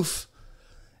the roof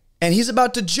and he's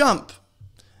about to jump,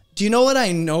 do you know what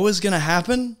I know is going to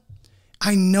happen?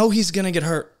 I know he's going to get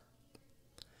hurt.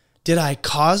 Did I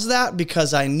cause that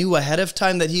because I knew ahead of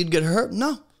time that he'd get hurt?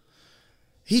 No.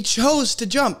 He chose to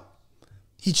jump.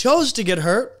 He chose to get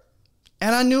hurt,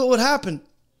 and I knew it would happen.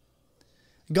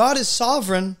 God is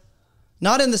sovereign,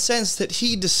 not in the sense that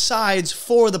he decides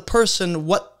for the person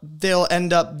what they'll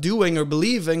end up doing or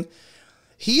believing.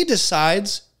 He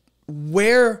decides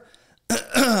where,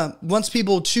 once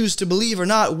people choose to believe or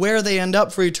not, where they end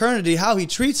up for eternity, how he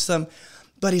treats them.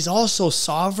 But he's also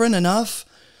sovereign enough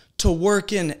to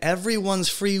work in everyone's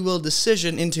free will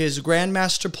decision into his grand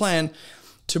master plan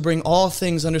to bring all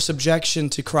things under subjection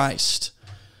to Christ.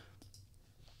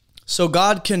 So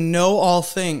God can know all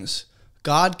things.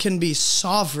 God can be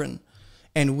sovereign,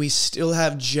 and we still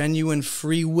have genuine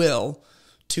free will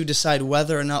to decide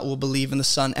whether or not we'll believe in the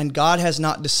Son. And God has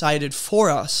not decided for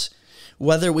us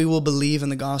whether we will believe in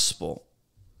the gospel.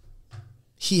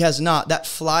 He has not. That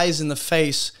flies in the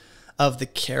face of the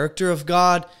character of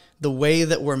God, the way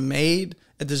that we're made.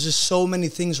 And there's just so many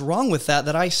things wrong with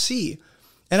that I see.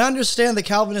 And I understand the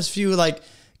Calvinist view, like,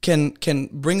 can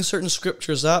bring certain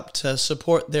scriptures up to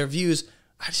support their views.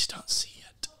 I just don't see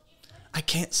it. I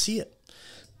can't see it.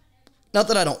 Not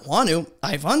that I don't want to.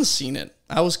 I've unseen it.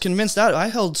 I was convinced that. I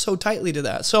held so tightly to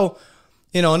that. So,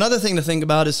 another thing to think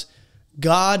about is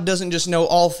God doesn't just know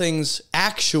all things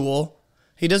actual.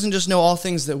 He doesn't just know all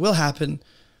things that will happen.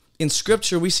 In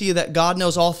Scripture, we see that God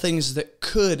knows all things that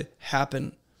could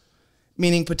happen,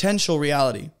 meaning potential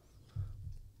reality.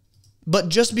 But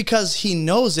just because he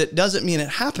knows it doesn't mean it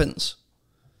happens.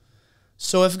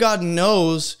 So if God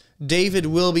knows David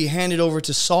will be handed over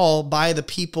to Saul by the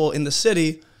people in the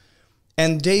city,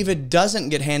 and David doesn't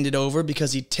get handed over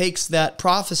because he takes that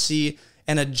prophecy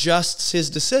and adjusts his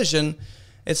decision,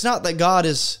 it's not that God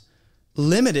is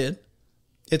limited.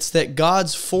 It's that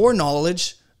God's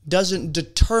foreknowledge doesn't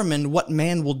determine what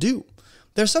man will do.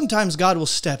 There's sometimes God will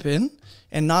step in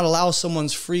and not allow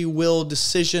someone's free will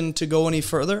decision to go any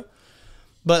further.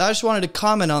 But I just wanted to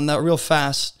comment on that real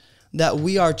fast, that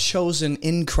we are chosen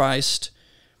in Christ.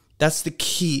 That's the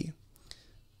key.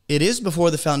 It is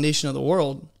before the foundation of the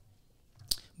world,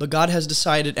 but God has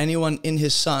decided anyone in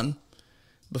his Son,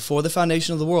 before the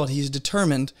foundation of the world, he's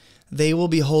determined they will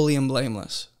be holy and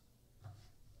blameless.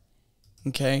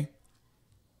 Okay?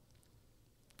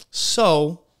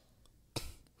 So,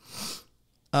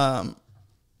 that's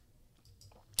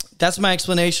my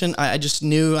explanation. I just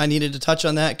knew I needed to touch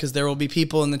on that because there will be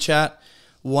people in the chat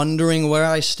wondering where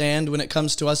I stand when it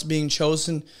comes to us being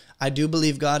chosen. I do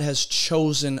believe God has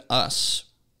chosen us,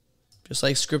 just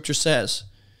like Scripture says.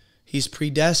 He's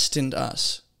predestined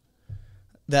us.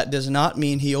 That does not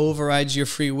mean he overrides your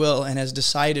free will and has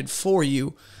decided for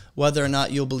you whether or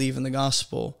not you'll believe in the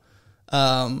gospel.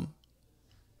 And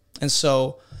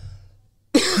so,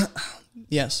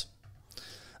 yes.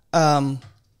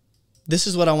 This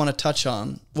is what I want to touch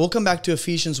on. We'll come back to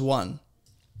Ephesians 1.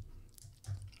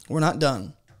 We're not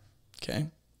done. Okay?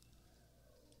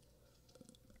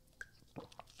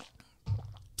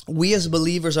 We as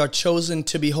believers are chosen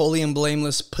to be holy and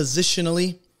blameless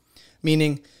positionally,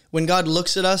 meaning when God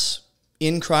looks at us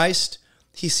in Christ,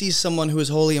 he sees someone who is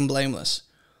holy and blameless.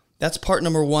 That's part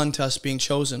number one to us being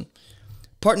chosen.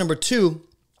 Part number two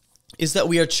is that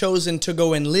we are chosen to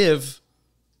go and live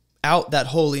out that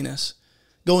holiness.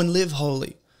 Go and live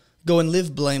holy. Go and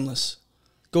live blameless.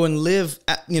 Go and live,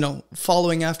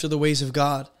 following after the ways of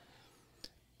God.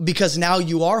 Because now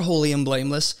you are holy and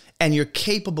blameless, and you're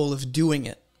capable of doing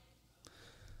it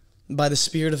by the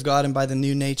Spirit of God and by the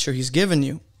new nature he's given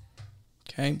you.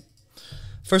 Okay?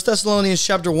 1 Thessalonians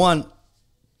chapter 1,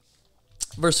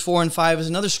 verse 4 and 5 is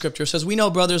another scripture. It says, we know,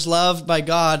 brothers, loved by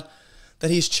God,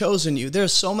 that he's chosen you. There are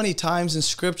so many times in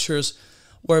scriptures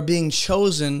where being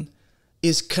chosen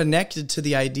is connected to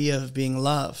the idea of being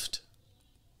loved.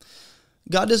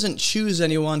 God doesn't choose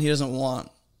anyone he doesn't want.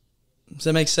 Does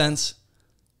that make sense?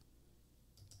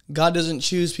 God doesn't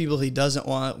choose people he doesn't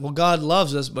want. Well, God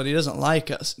loves us, but he doesn't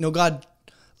like us. No, God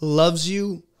loves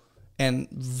you and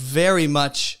very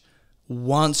much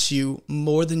wants you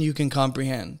more than you can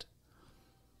comprehend.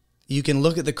 You can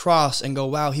look at the cross and go,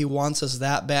 wow, he wants us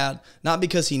that bad. Not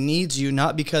because he needs you,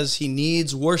 not because he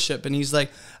needs worship. And he's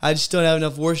like, I just don't have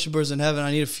enough worshipers in heaven.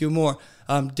 I need a few more.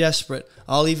 I'm desperate.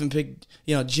 I'll even pick,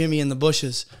 Jimmy in the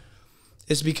bushes.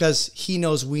 It's because he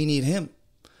knows we need him.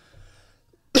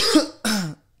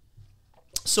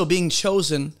 So being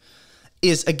chosen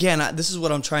is, again, this is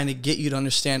what I'm trying to get you to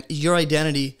understand. Your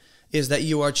identity is that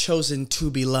you are chosen to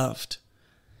be loved.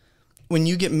 When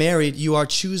you get married, you are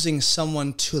choosing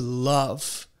someone to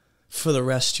love for the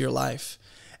rest of your life.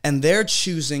 And they're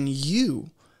choosing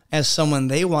you as someone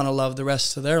they want to love the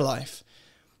rest of their life.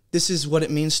 This is what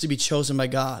it means to be chosen by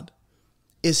God,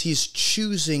 is he's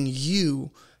choosing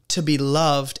you to be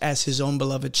loved as his own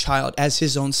beloved child, as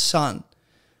his own son.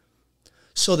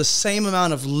 So the same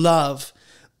amount of love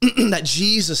that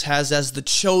Jesus has as the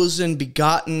chosen,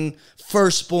 begotten,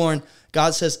 firstborn,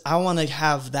 God says, I want to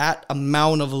have that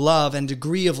amount of love and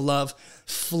degree of love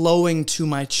flowing to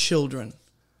my children.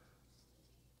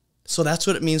 So that's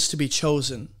what it means to be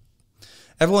chosen.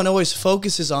 Everyone always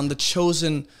focuses on the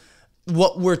chosen,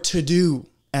 what we're to do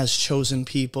as chosen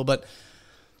people. But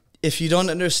if you don't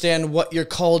understand what you're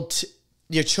called to,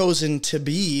 you're chosen to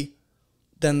be,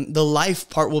 then the life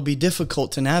part will be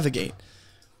difficult to navigate.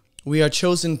 We are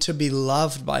chosen to be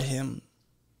loved by him.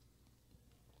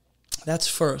 That's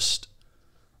first.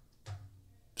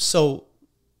 So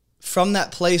from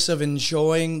that place of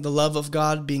enjoying the love of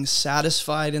God, being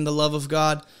satisfied in the love of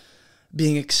God,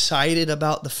 being excited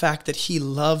about the fact that he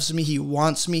loves me, he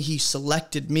wants me, he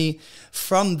selected me,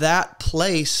 from that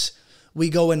place, we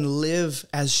go and live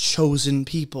as chosen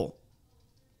people.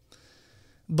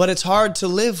 But it's hard to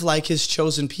live like his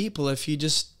chosen people if you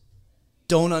just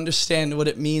don't understand what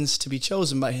it means to be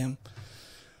chosen by him.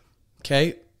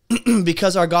 Okay?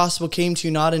 Because our gospel came to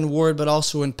you not in word, but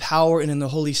also in power and in the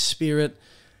Holy Spirit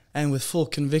and with full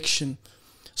conviction.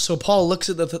 So Paul looks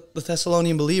at the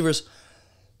Thessalonian believers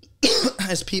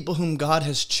as people whom God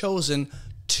has chosen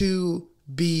to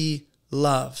be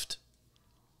loved.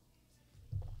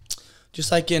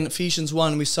 Just like in Ephesians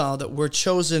 1, we saw that we're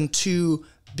chosen to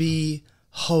be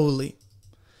holy.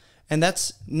 And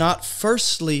that's not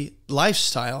firstly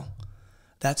lifestyle.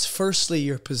 That's firstly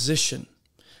your position,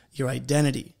 your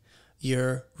identity,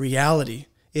 your reality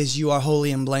is you are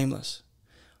holy and blameless.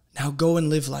 Now go and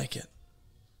live like it.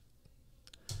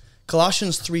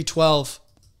 Colossians 3:12,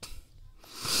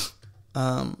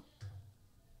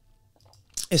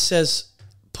 it says,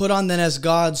 put on then as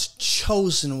God's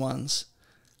chosen ones,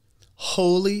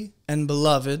 holy and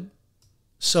beloved.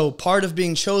 So part of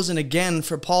being chosen again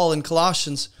for Paul in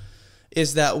Colossians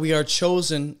is that we are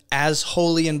chosen as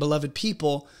holy and beloved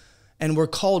people, and we're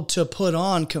called to put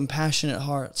on compassionate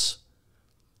hearts.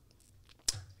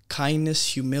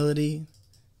 Kindness, humility,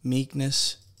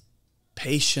 meekness,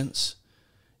 patience,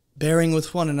 bearing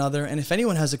with one another. And if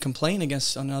anyone has a complaint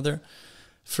against another,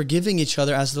 forgiving each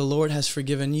other as the Lord has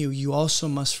forgiven you, you also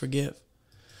must forgive.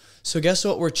 So guess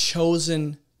what we're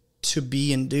chosen to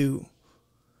be and do?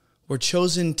 We're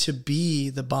chosen to be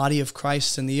the body of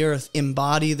Christ in the earth,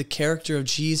 embody the character of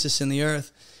Jesus in the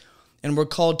earth, and we're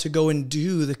called to go and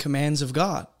do the commands of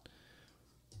God.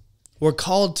 We're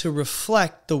called to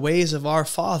reflect the ways of our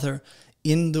Father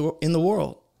in the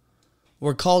world.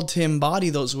 We're called to embody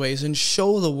those ways and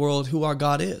show the world who our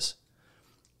God is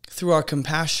through our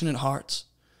compassionate hearts,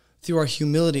 through our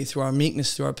humility, through our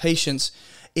meekness, through our patience.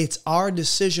 It's our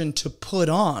decision to put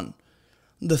on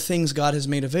the things God has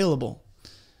made available.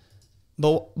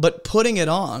 But putting it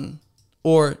on,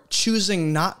 or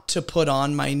choosing not to put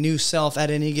on my new self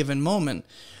at any given moment,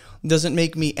 doesn't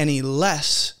make me any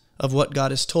less of what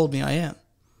God has told me I am.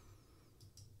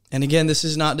 And again, this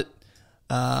is not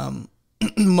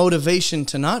motivation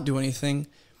to not do anything.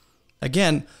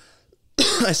 Again,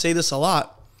 I say this a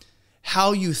lot.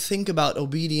 How you think about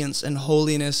obedience and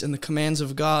holiness and the commands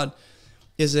of God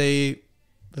is a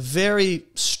very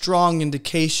strong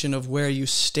indication of where you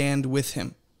stand with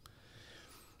him.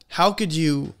 How could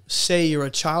you say you're a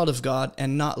child of God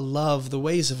and not love the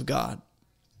ways of God?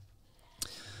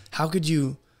 How could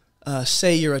you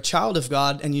say you're a child of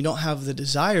God and you don't have the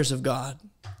desires of God?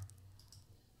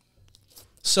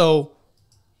 So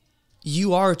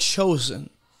you are chosen.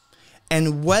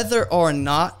 And whether or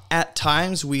not at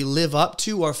times we live up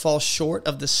to or fall short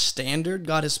of the standard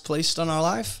God has placed on our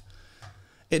life,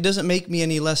 it doesn't make me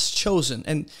any less chosen.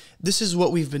 And this is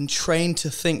what we've been trained to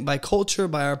think by culture,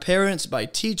 by our parents, by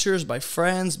teachers, by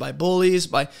friends, by bullies,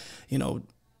 by,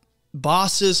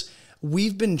 bosses.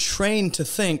 We've been trained to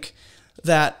think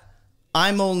that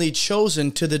I'm only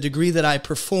chosen to the degree that I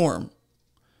perform.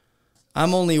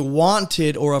 I'm only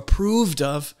wanted or approved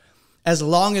of as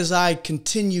long as I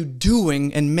continue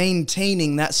doing and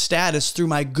maintaining that status through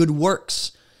my good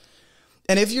works.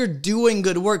 And if you're doing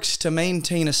good works to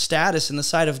maintain a status in the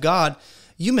sight of God,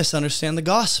 you misunderstand the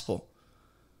gospel.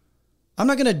 I'm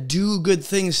not going to do good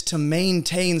things to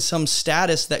maintain some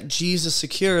status that Jesus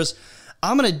secures.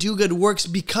 I'm going to do good works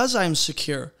because I'm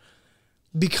secure,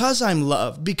 because I'm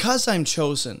loved, because I'm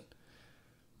chosen.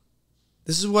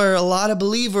 This is where a lot of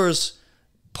believers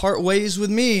part ways with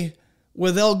me,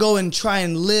 where they'll go and try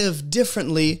and live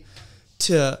differently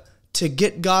to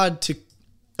get God to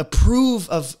approve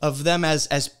of them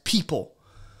as people.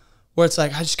 Where it's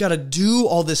like, I just got to do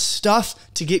all this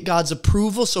stuff to get God's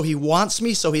approval, so he wants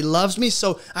me, so he loves me,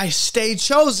 so I stay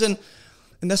chosen.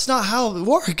 And that's not how it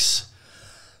works.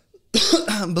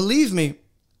 Believe me,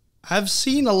 I've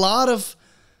seen a lot of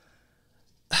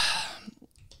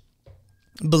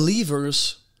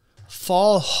believers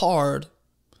fall hard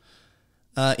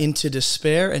into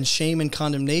despair and shame and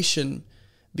condemnation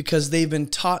because they've been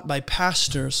taught by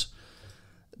pastors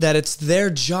that it's their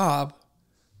job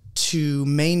to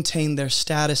maintain their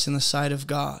status in the sight of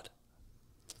God.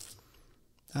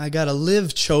 I got to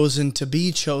live chosen to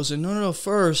be chosen. No.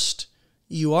 First,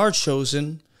 you are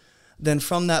chosen. Then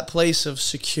from that place of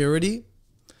security,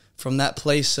 from that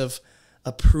place of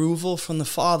approval from the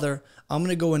Father, I'm going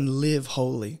to go and live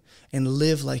holy and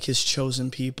live like his chosen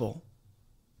people.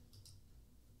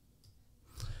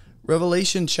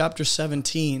 Revelation chapter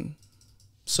 17.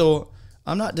 So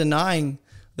I'm not denying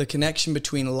the connection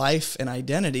between life and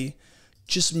identity.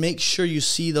 Just make sure you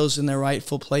see those in their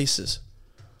rightful places.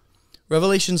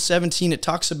 Revelation 17, it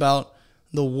talks about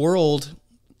the world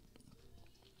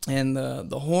and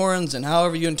the horns, and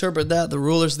however you interpret that, the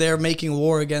rulers there making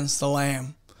war against the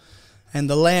Lamb. And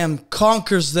the Lamb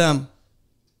conquers them.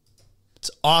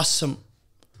 It's awesome.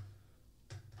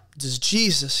 This is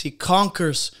Jesus. He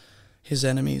conquers his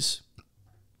enemies.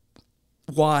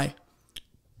 Why?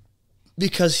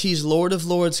 Because he's Lord of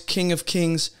Lords, King of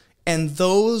Kings, and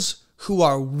those who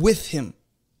are with him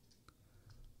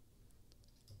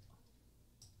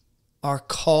are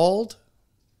called,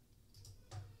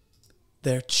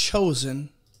 they're chosen,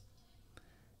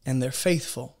 and they're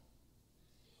faithful.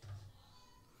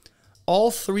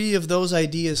 All three of those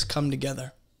ideas come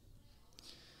together.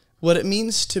 What it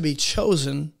means to be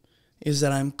chosen is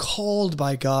that I'm called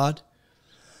by God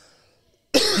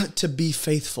to be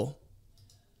faithful.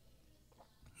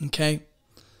 Okay?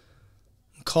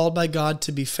 I'm called by God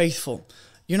to be faithful.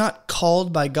 You're not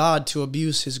called by God to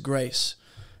abuse his grace.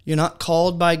 You're not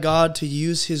called by God to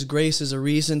use his grace as a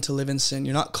reason to live in sin.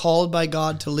 You're not called by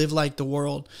God to live like the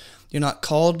world. You're not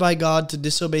called by God to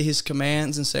disobey his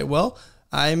commands and say, well,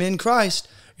 I am in Christ.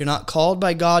 You're not called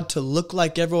by God to look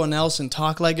like everyone else and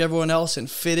talk like everyone else and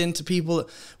fit into people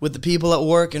with the people at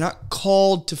work. You're not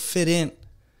called to fit in.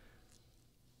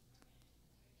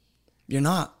 You're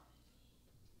not.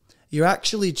 You're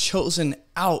actually chosen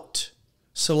out,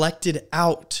 selected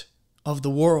out of the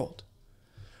world,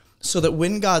 so that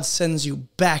when God sends you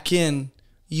back in,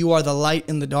 you are the light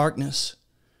in the darkness.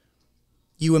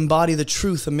 You embody the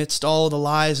truth amidst all the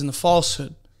lies and the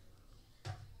falsehood.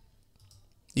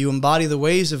 You embody the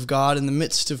ways of God in the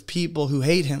midst of people who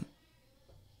hate him.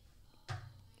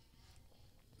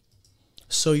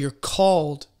 So you're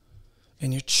called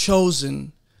and you're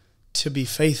chosen to be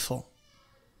faithful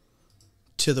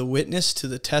to the witness, to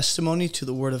the testimony, to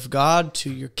the word of God, to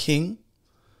your King.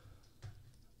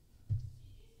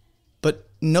 But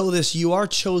know this, you are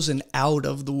chosen out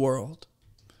of the world.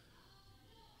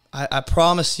 I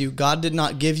promise you, God did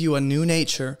not give you a new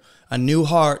nature, a new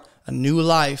heart, a new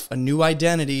life, a new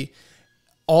identity,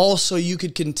 all so you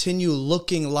could continue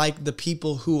looking like the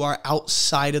people who are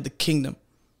outside of the kingdom.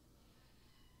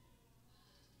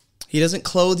 He doesn't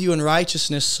clothe you in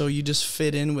righteousness so you just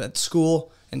fit in at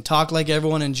school and talk like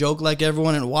everyone and joke like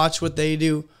everyone and watch what they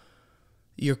do.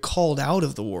 You're called out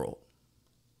of the world.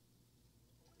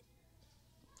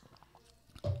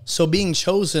 So being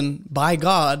chosen by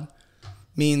God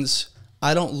means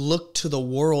I don't look to the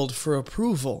world for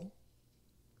approval.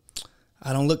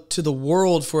 I don't look to the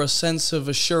world for a sense of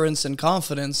assurance and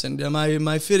confidence. And am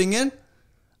I fitting in?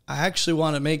 I actually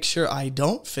want to make sure I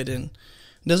don't fit in.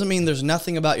 It doesn't mean there's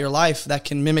nothing about your life that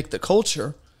can mimic the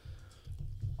culture.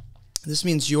 This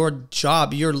means your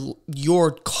job,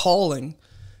 your calling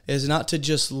is not to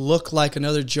just look like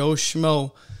another Joe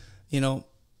Schmo,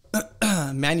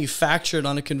 manufactured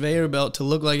on a conveyor belt to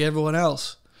look like everyone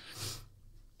else.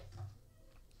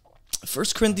 1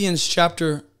 Corinthians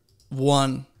chapter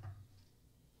 1.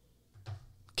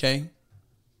 Okay.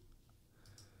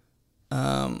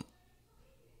 It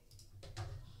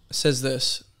says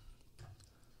this.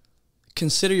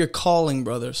 Consider your calling,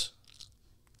 brothers.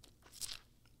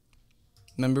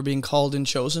 Remember being called and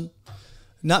chosen?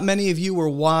 Not many of you were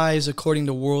wise according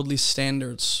to worldly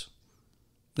standards.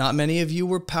 Not many of you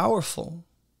were powerful.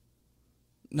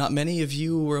 Not many of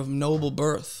you were of noble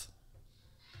birth.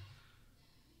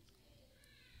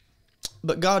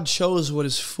 But God chose what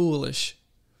is foolish.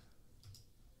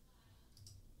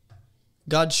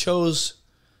 God chose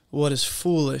what is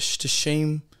foolish to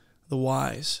shame the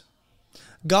wise.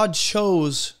 God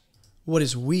chose what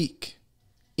is weak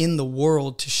in the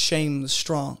world to shame the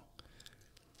strong.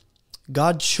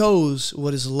 God chose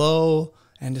what is low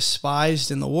and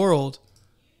despised in the world,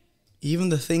 even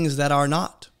the things that are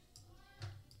not,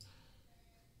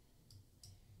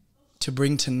 to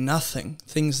bring to nothing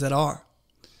things that are.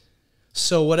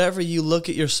 So whatever you look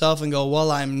at yourself and go,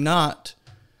 well, I'm not,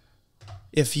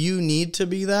 if you need to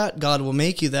be that, God will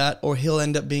make you that, or he'll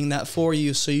end up being that for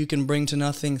you so you can bring to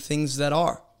nothing things that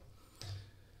are.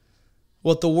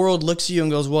 What the world looks at you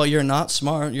and goes, well, you're not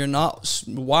smart, you're not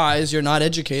wise, you're not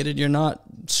educated, you're not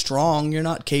strong, you're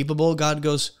not capable. God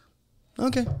goes,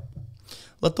 okay,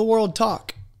 let the world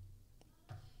talk,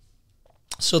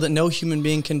 so that no human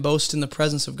being can boast in the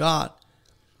presence of God.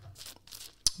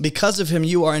 Because of him,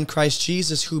 you are in Christ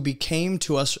Jesus, who became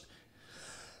to us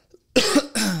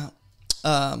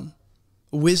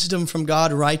wisdom from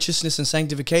God, righteousness and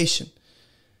sanctification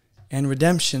and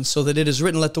redemption, so that it is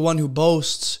written, let the one who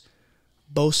boasts,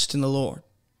 boast in the Lord.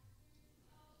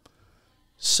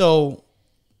 So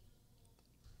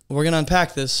we're going to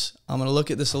unpack this. I'm going to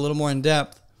look at this a little more in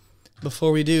depth.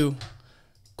 Before we do,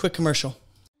 quick commercial.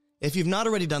 If you've not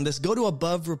already done this, go to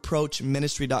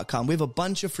AboveReproachMinistry.com. We have a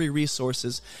bunch of free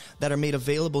resources that are made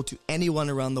available to anyone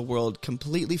around the world,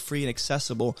 completely free and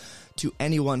accessible to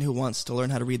anyone who wants to learn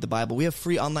how to read the Bible. We have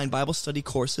free online Bible study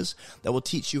courses that will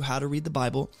teach you how to read the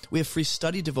Bible. We have free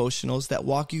study devotionals that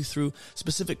walk you through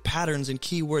specific patterns and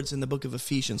keywords in the book of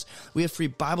Ephesians. We have free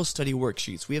Bible study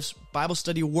worksheets. We have Bible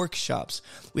study workshops.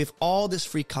 We have all this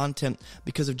free content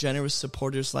because of generous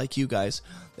supporters like you guys.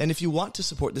 And if you want to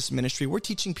support this ministry, we're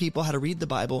teaching people how to read the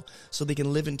Bible so they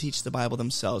can live and teach the Bible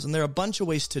themselves. And there are a bunch of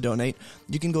ways to donate.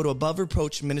 You can go to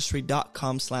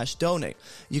AboveReproachMinistry.com/donate.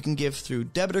 You can give through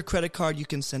debit or credit card. You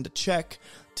can send a check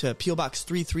to P.O. Box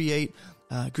 338,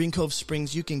 Green Cove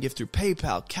Springs. You can give through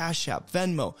PayPal, Cash App,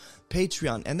 Venmo,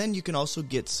 Patreon, and then you can also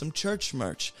get some church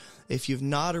merch. If you've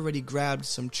not already grabbed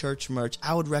some church merch,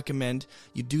 I would recommend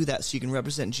you do that so you can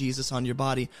represent Jesus on your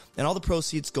body. And all the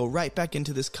proceeds go right back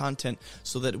into this content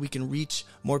so that we can reach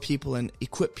more people and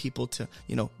equip people to,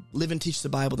 live and teach the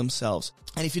Bible themselves.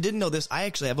 And if you didn't know this, I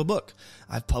actually have a book.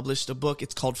 I've published a book.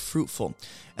 It's called Fruitful.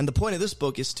 And the point of this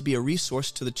book is to be a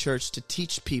resource to the church to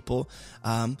teach people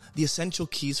the essential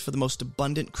keys for the most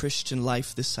abundant Christian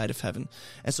life this side of heaven.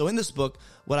 And so in this book,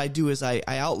 what I do is I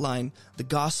outline the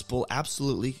gospel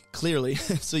absolutely clearly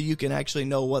so you can actually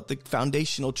know what the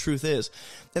foundational truth is.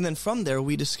 And then from there,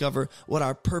 we discover what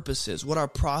our purpose is, what our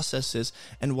process is,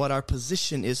 and what our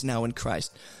position is now in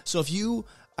Christ. So if you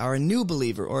are a new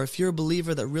believer, or if you're a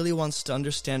believer that really wants to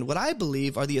understand what I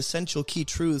believe are the essential key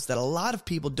truths that a lot of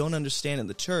people don't understand in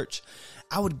the church,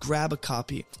 I would grab a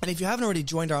copy. And if you haven't already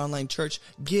joined our online church,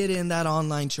 get in that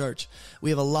online church.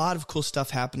 We have a lot of cool stuff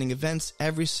happening, events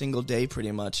every single day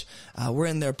pretty much. We're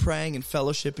in there praying and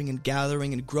fellowshipping and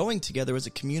gathering and growing together as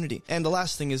a community. And the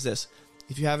last thing is this.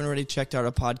 If you haven't already checked out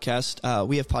our podcast,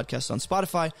 we have podcasts on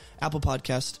Spotify, Apple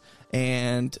Podcast,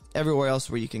 and everywhere else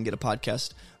where you can get a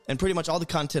podcast. And pretty much all the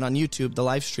content on YouTube, the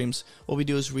live streams, what we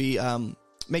do is we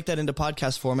make that into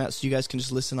podcast format so you guys can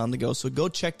just listen on the go. So go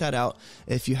check that out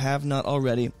if you have not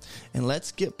already. And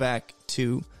let's get back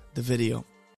to the video.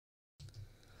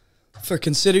 For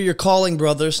consider your calling,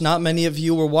 brothers. Not many of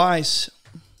you were wise.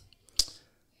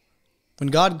 When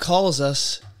God calls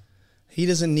us, He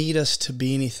doesn't need us to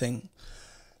be anything.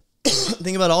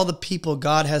 Think about all the people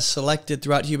God has selected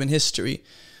throughout human history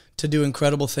to do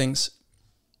incredible things.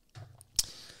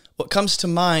 What comes to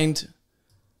mind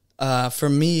for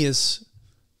me is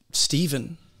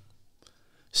Stephen.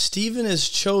 Stephen is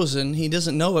chosen. He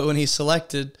doesn't know it when he's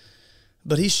selected,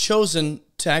 but he's chosen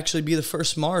to actually be the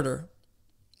first martyr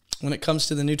when it comes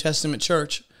to the New Testament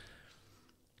church.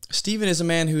 Stephen is a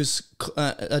man who's,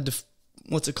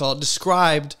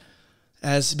 described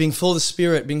as being full of the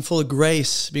Spirit, being full of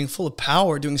grace, being full of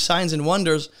power, doing signs and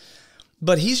wonders.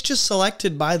 But he's just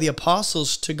selected by the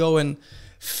apostles to go and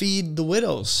feed the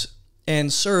widows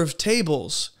and serve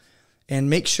tables and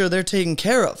make sure they're taken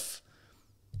care of.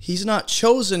 He's not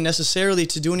chosen necessarily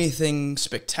to do anything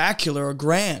spectacular or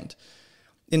grand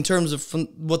in terms of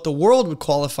what the world would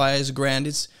qualify as grand.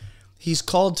 He's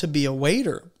called to be a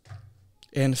waiter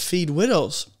and feed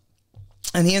widows.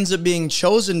 And he ends up being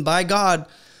chosen by God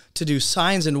to do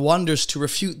signs and wonders, to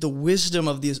refute the wisdom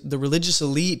of the religious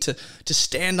elite, to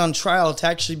stand on trial, to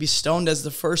actually be stoned as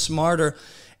the first martyr.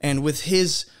 And with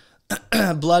his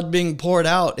blood being poured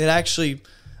out, it actually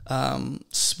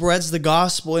spreads the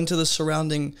gospel into the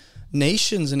surrounding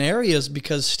nations and areas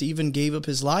because Stephen gave up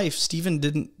his life.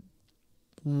 Stephen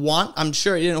I'm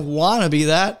sure he didn't want to be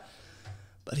that,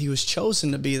 but he was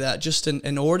chosen to be that. Just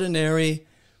an ordinary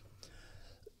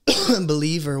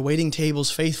believer waiting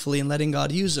tables faithfully and letting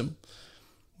God use him.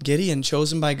 Gideon,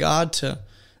 chosen by God to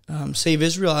save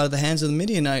Israel out of the hands of the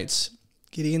Midianites.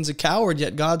 Gideon's a coward,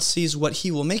 yet God sees what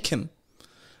he will make him.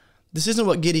 This isn't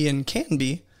what Gideon can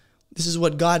be. This is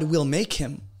what God will make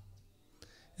him.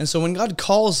 And so when God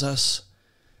calls us,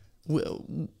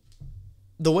 the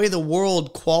way the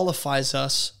world qualifies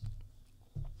us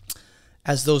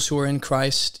as those who are in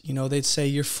Christ, they'd say,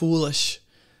 you're foolish.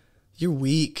 You're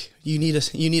weak. You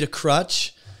need a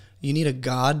crutch. You need a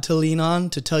God to lean on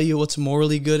to tell you what's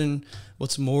morally good and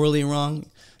what's morally wrong.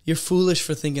 You're foolish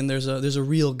for thinking there's a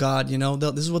real God.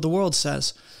 This is what the world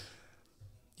says.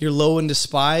 You're low and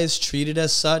despised, treated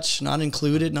as such, not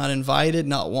included, not invited,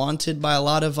 not wanted by a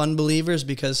lot of unbelievers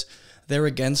because they're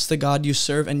against the God you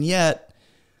serve. And yet,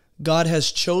 God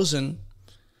has chosen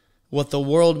what the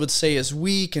world would say is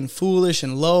weak and foolish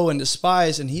and low and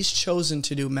despised, and he's chosen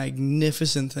to do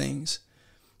magnificent things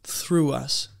through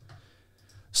us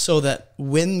so that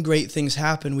when great things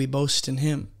happen, we boast in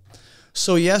him.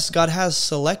 So yes, God has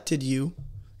selected you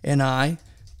and I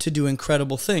to do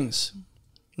incredible things.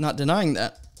 Not denying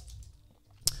that.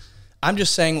 I'm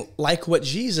just saying, like what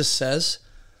Jesus says,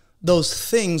 those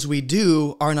things we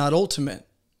do are not ultimate.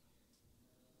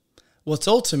 What's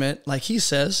ultimate, like he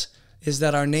says, is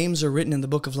that our names are written in the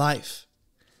book of life.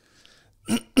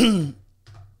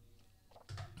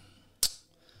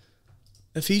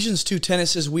 Ephesians 2:10, it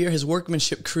says, we are his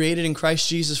workmanship created in Christ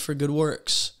Jesus for good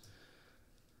works.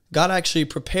 God actually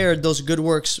prepared those good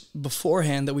works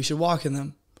beforehand that we should walk in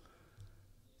them.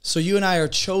 So you and I are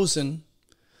chosen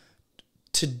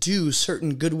to do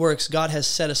certain good works God has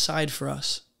set aside for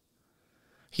us.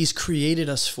 He's created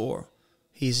us for.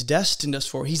 He's destined us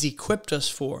for. He's equipped us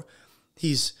for.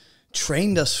 He's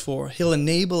trained us for. He'll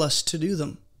enable us to do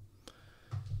them.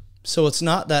 So it's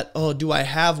not that, oh, do I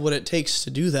have what it takes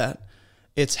to do that?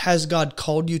 It's, has God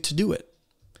called you to do it?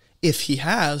 If he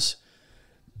has,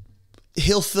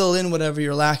 he'll fill in whatever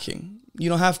you're lacking. You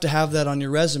don't have to have that on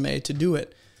your resume to do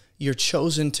it. You're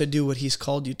chosen to do what he's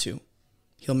called you to.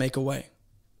 He'll make a way.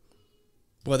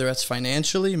 Whether that's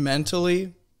financially,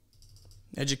 mentally,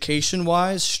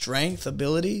 education-wise, strength,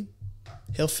 ability,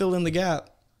 he'll fill in the gap.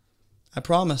 I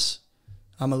promise.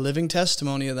 I'm a living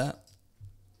testimony of that.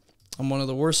 I'm one of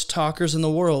the worst talkers in the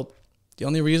world. The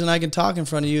only reason I can talk in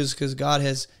front of you is because God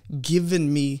has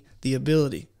given me the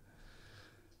ability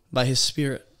by his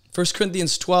Spirit. 1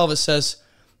 Corinthians 12, it says,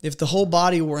 if the whole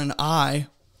body were an eye,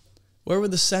 where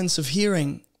would the sense of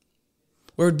hearing?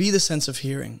 Where would be the sense of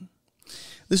hearing?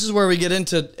 This is where we get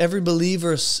into every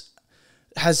believer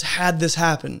has had this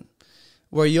happen,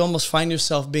 where you almost find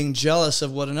yourself being jealous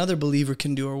of what another believer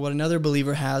can do or what another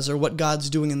believer has or what God's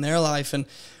doing in their life. And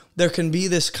there can be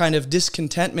this kind of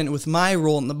discontentment with my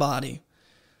role in the body.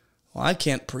 Well, I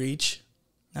can't preach.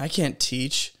 I can't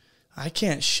teach. I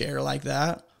can't share like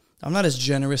that. I'm not as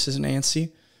generous as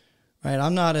Nancy, right?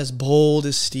 I'm not as bold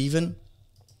as Stephen.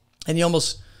 And you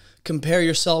almost compare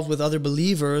yourself with other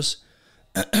believers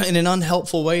in an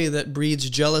unhelpful way that breeds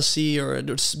jealousy or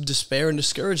despair and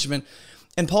discouragement.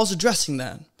 And Paul's addressing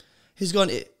that. He's going,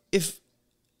 if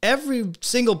every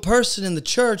single person in the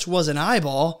church was an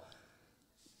eyeball,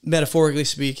 metaphorically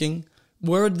speaking,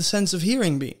 where would the sense of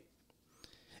hearing be?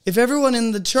 If everyone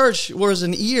in the church was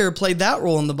an ear, played that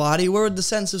role in the body, where would the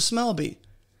sense of smell be?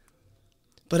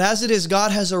 But as it is,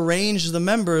 God has arranged the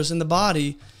members in the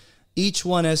body, each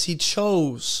one as he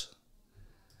chose.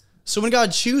 So when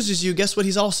God chooses you, guess what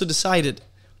he's also decided?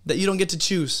 That you don't get to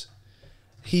choose.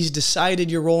 He's decided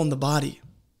your role in the body.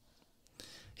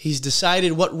 He's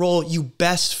decided what role you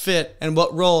best fit and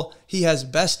what role he has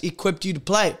best equipped you to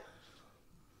play.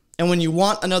 And when you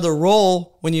want another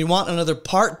role, when you want another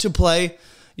part to play,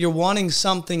 you're wanting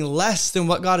something less than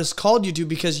what God has called you to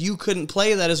because you couldn't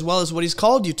play that as well as what he's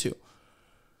called you to.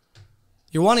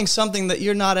 You're wanting something that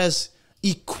you're not as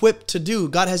equipped to do.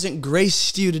 God hasn't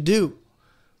graced you to do.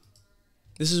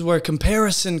 This is where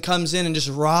comparison comes in and just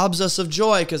robs us of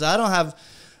joy because I don't have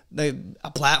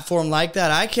a platform like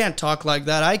that. I can't talk like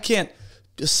that. I can't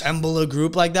assemble a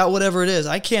group like that, whatever it is.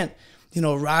 I can't,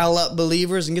 rile up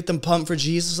believers and get them pumped for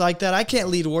Jesus like that. I can't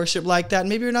lead worship like that.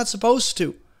 Maybe you're not supposed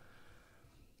to.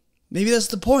 Maybe that's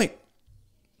the point.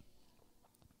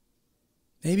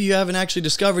 Maybe you haven't actually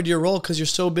discovered your role because you're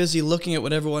so busy looking at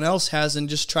what everyone else has and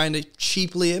just trying to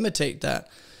cheaply imitate that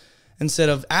instead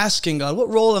of asking God, what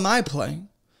role am I playing?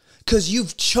 Because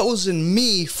you've chosen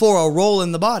me for a role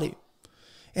in the body.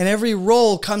 And every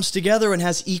role comes together and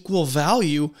has equal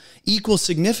value, equal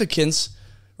significance,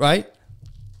 right?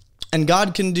 And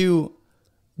God can do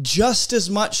just as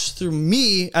much through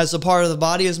me as a part of the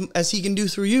body as he can do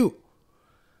through you.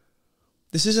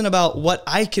 This isn't about what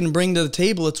I can bring to the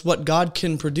table. It's what God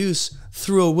can produce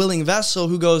through a willing vessel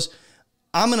who goes,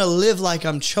 I'm going to live like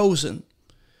I'm chosen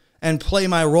and play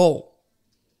my role.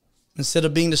 Instead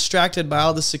of being distracted by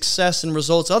all the success and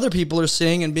results other people are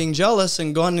seeing and being jealous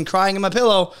and going and crying in my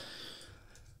pillow,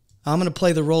 I'm going to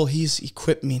play the role he's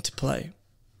equipped me to play.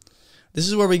 This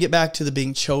is where we get back to the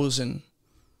being chosen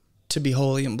to be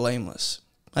holy and blameless.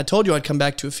 I told you I'd come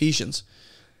back to Ephesians.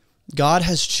 God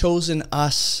has chosen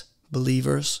us,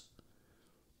 believers.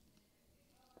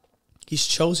 He's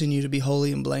chosen you to be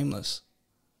holy and blameless.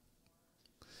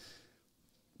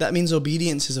 That means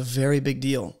obedience is a very big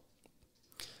deal.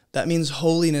 That means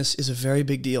holiness is a very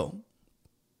big deal.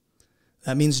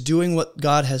 That means doing what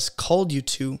God has called you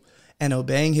to and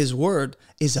obeying his word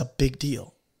is a big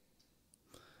deal.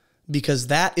 Because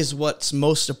that is what's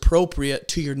most appropriate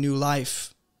to your new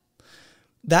life.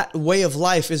 that way of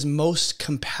life is most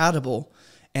compatible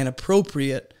and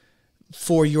appropriate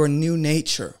for your new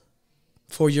nature,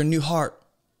 for your new heart.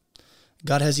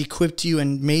 God has equipped you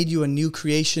and made you a new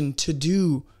creation to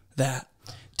do that,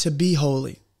 to be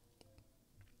holy,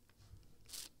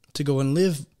 to go and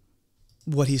live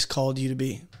what he's called you to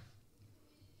be.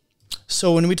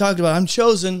 So when we talked about I'm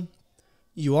chosen,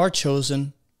 you are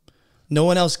chosen. No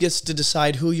one else gets to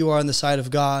decide who you are on the side of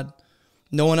God.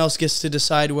 No one else gets to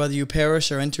decide whether you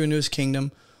perish or enter into his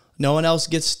kingdom. No one else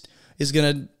is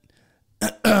going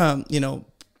to,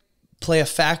 play a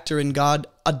factor in God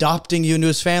adopting you into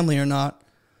his family or not.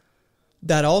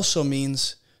 That also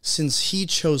means since he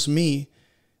chose me,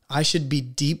 I should be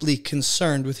deeply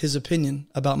concerned with his opinion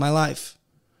about my life.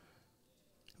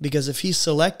 Because if he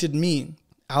selected me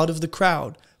out of the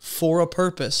crowd for a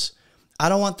purpose, I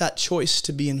don't want that choice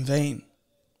to be in vain.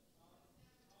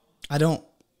 I don't.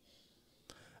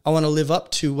 I want to live up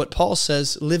to what Paul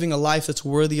says, living a life that's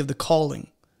worthy of the calling.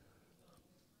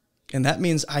 And that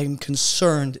means I'm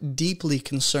concerned, deeply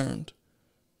concerned,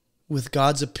 with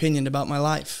God's opinion about my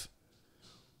life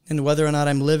and whether or not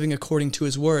I'm living according to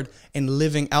his word and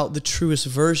living out the truest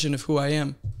version of who I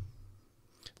am.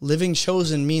 Living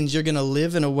chosen means you're going to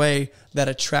live in a way that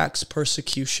attracts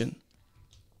persecution.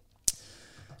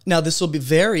 Now, this will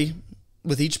vary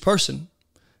with each person.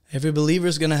 Every believer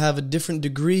is going to have a different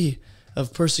degree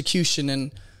of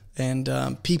persecution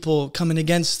and people coming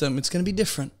against them. It's going to be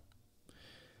different.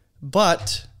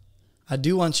 But I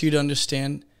do want you to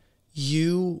understand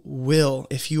you will,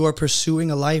 if you are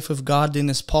pursuing a life of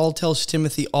godliness. Paul tells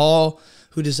Timothy, all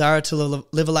who desire to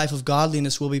live a life of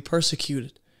godliness will be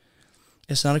persecuted.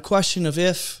 It's not a question of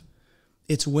if,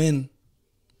 it's when.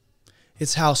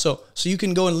 It's how. So you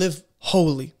can go and live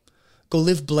holy. Go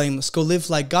live blameless. Go live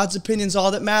like God's opinion is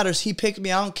all that matters. He picked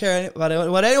me. I don't care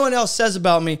about what anyone else says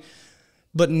about me.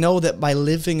 But know that by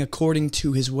living according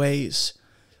to his ways,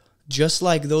 just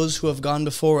like those who have gone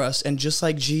before us and just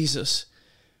like Jesus,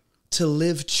 to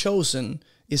live chosen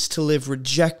is to live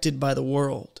rejected by the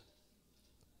world.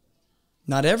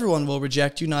 Not everyone will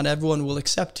reject you. Not everyone will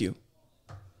accept you.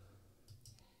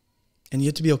 And you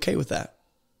have to be okay with that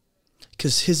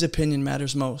because his opinion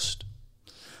matters most.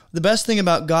 The best thing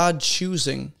about God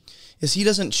choosing is he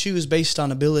doesn't choose based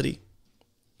on ability.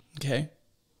 Okay?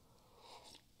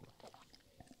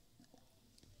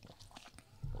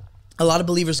 A lot of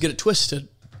believers get it twisted.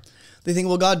 They think,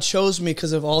 well, God chose me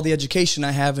because of all the education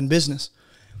I have in business,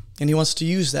 and he wants to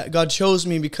use that. God chose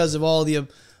me because of all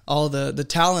the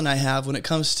talent I have when it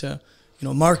comes to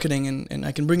marketing, and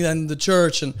I can bring that into the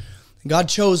church. And God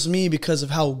chose me because of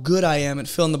how good I am at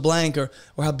fill in the blank, or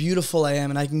how beautiful I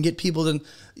am, and I can get people to.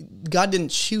 God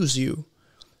didn't choose you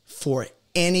for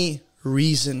any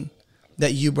reason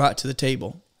that you brought to the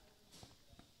table.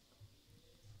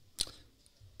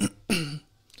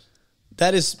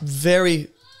 That is very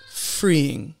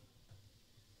freeing.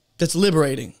 That's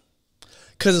liberating.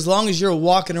 Because as long as you're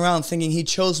walking around thinking he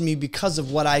chose me because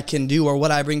of what I can do or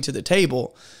what I bring to the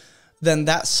table, then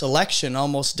that selection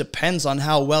almost depends on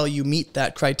how well you meet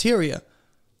that criteria.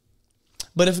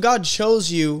 But if God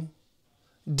chose you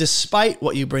despite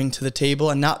what you bring to the table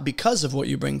and not because of what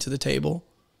you bring to the table,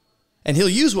 and he'll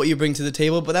use what you bring to the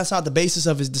table, but that's not the basis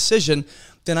of his decision,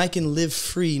 then I can live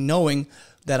free knowing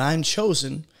that I'm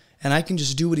chosen and I can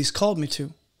just do what he's called me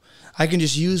to. I can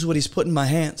just use what he's put in my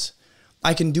hands.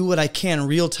 I can do what I can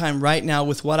real time right now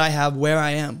with what I have, where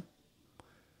I am.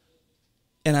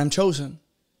 And I'm chosen.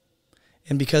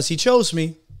 And because he chose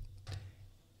me,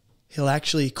 he'll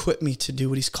actually equip me to do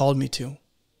what he's called me to.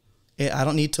 I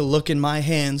don't need to look in my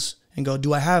hands and go,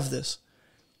 do I have this?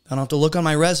 I don't have to look on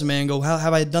my resume and go,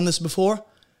 have I done this before?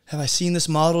 Have I seen this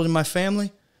modeled in my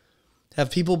family? Have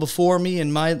people before me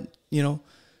in my,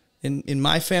 in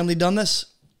my family done this?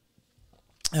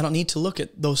 I don't need to look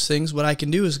at those things. What I can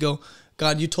do is go,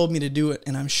 God, you told me to do it,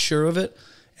 and I'm sure of it.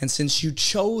 And since you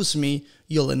chose me,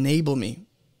 you'll enable me.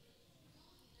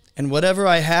 And whatever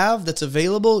I have that's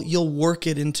available, you'll work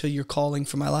it into your calling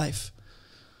for my life.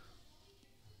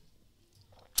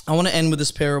 I want to end with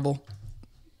this parable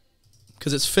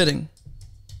because it's fitting.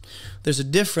 There's a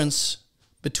difference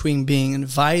between being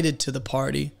invited to the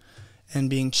party and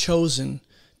being chosen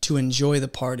to enjoy the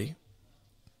party.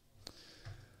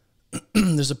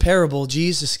 There's a parable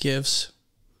Jesus gives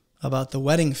about the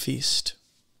wedding feast.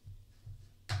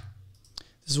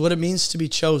 This is what it means to be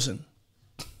chosen.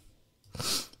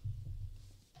 This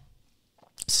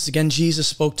is again, Jesus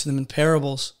spoke to them in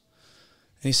parables.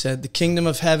 And he said, the kingdom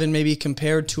of heaven may be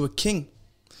compared to a king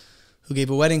who gave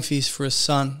a wedding feast for his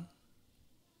son.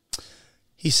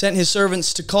 He sent his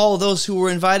servants to call those who were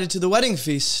invited to the wedding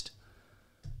feast,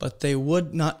 but they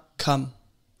would not come.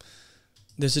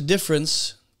 There's a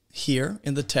difference here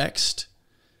in the text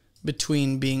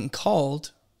between being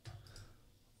called,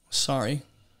 let's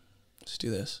do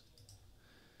this,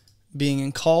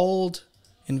 being called,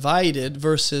 invited,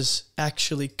 versus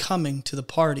actually coming to the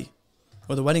party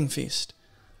or the wedding feast.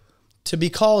 To be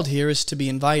called here is to be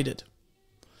invited.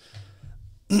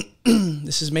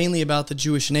 This is mainly about the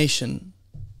Jewish nation,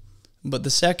 but the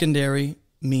secondary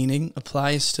meaning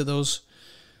applies to those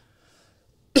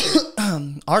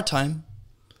our time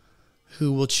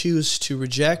who will choose to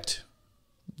reject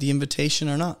the invitation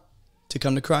or not to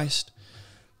come to Christ.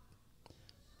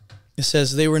 It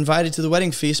says they were invited to the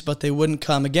wedding feast, but they wouldn't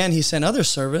come. Again, he sent other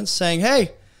servants saying,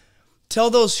 hey, tell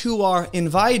those who are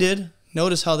invited,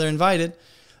 notice how they're invited,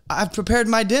 I've prepared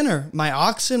my dinner. My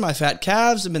oxen, my fat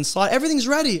calves have been slaughtered. Everything's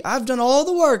ready. I've done all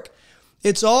the work.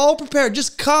 It's all prepared.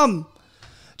 Just come.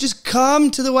 Just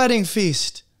come to the wedding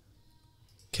feast.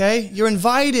 Okay? You're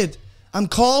invited. I'm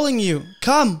calling you.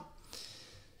 Come.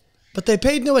 But they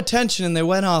paid no attention, and they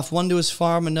went off, one to his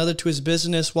farm, another to his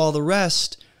business, while the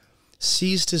rest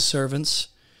seized his servants,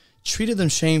 treated them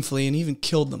shamefully, and even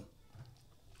killed them.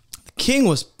 The king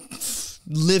was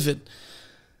livid,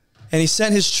 and he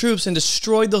sent his troops and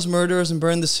destroyed those murderers and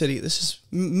burned the city. This is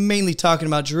mainly talking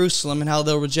about Jerusalem and how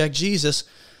they'll reject Jesus,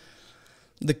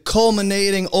 the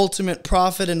culminating ultimate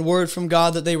prophet and word from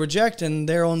God that they reject, and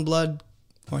their own blood,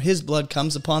 or his blood,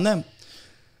 comes upon them.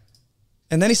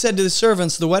 And then he said to the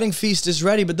servants, the wedding feast is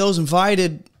ready, but those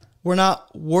invited were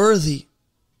not worthy.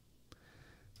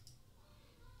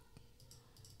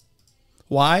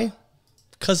 Why?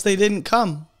 Because they didn't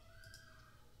come.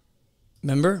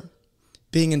 Remember?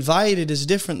 Being invited is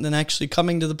different than actually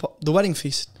coming to the wedding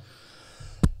feast.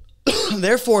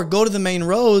 Therefore, go to the main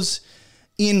roads,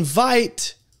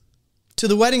 invite to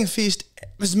the wedding feast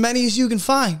as many as you can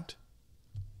find.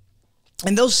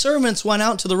 And those servants went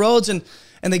out to the roads and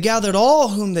they gathered all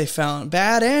whom they found,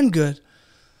 bad and good.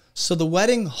 So the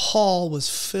wedding hall was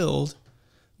filled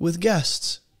with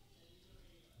guests.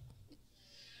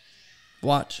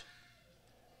 Watch.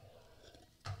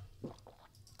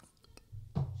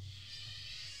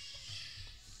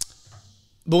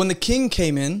 But when the king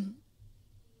came in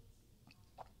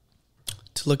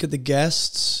to look at the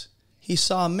guests, he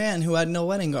saw a man who had no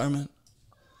wedding garment.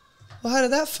 Well, how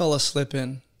did that fella slip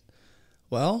in?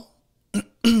 Well,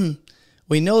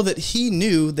 we know that he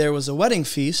knew there was a wedding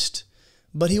feast,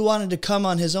 but he wanted to come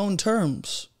on his own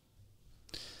terms.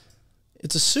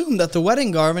 It's assumed that the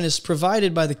wedding garment is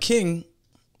provided by the king,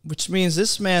 which means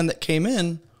this man that came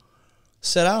in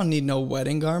said, I don't need no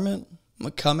wedding garment. I'm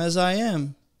going to come as I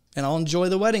am, and I'll enjoy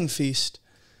the wedding feast.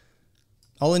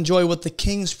 I'll enjoy what the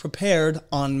king's prepared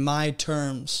on my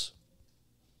terms.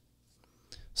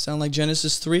 Sound like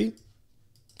Genesis 3?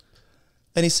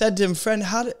 And he said to him, friend,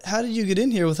 how did you get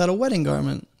in here without a wedding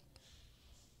garment?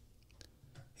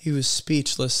 He was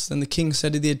speechless. Then the king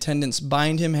said to the attendants,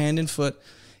 bind him hand and foot,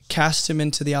 cast him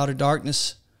into the outer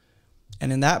darkness,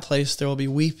 and in that place there will be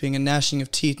weeping and gnashing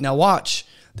of teeth. Now watch,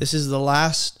 this is the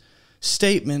last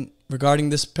statement regarding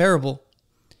this parable.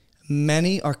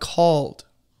 Many are called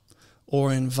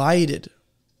or invited.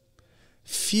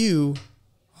 Few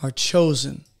are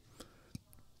chosen,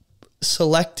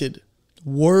 selected,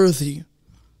 worthy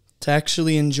to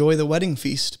actually enjoy the wedding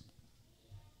feast.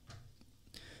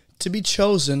 To be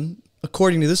chosen,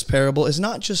 according to this parable, is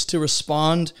not just to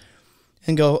respond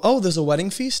and go, oh, there's a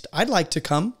wedding feast? I'd like to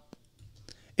come.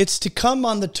 It's to come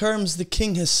on the terms the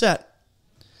king has set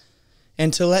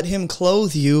and to let him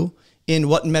clothe you in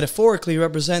what metaphorically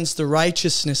represents the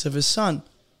righteousness of his son.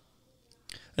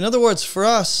 In other words, for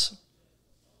us,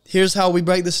 here's how we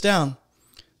break this down.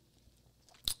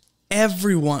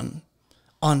 Everyone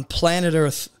on planet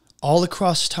Earth, all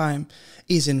across time,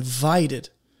 is invited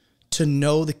to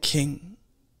know the king.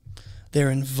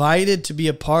 They're invited to be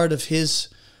a part of his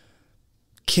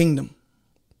kingdom.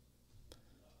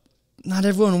 Not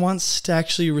everyone wants to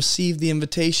actually receive the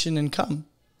invitation and come.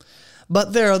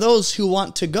 But there are those who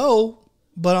want to go,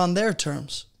 but on their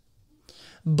terms.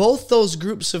 Both those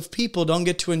groups of people don't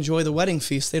get to enjoy the wedding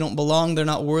feast. They don't belong, they're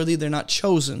not worthy, they're not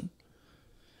chosen.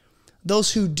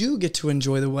 Those who do get to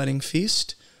enjoy the wedding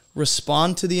feast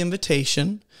respond to the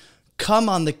invitation, come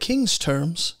on the king's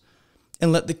terms,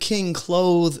 and let the king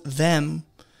clothe them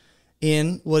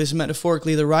in what is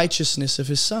metaphorically the righteousness of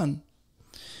his son.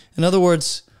 In other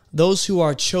words, those who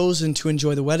are chosen to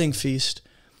enjoy the wedding feast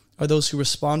are those who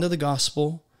respond to the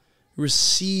gospel,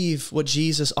 receive what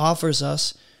Jesus offers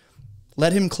us,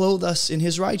 let him clothe us in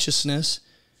his righteousness,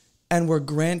 and we're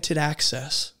granted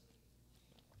access.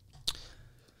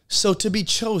 So to be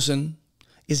chosen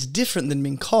is different than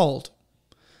being called,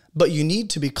 but you need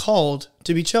to be called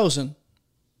to be chosen.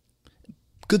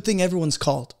 Good thing everyone's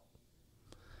called,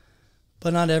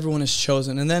 but not everyone is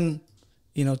chosen. And then,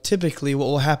 typically what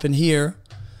will happen here,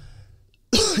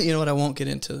 you know what, I won't get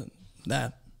into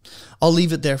that. I'll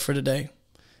leave it there for today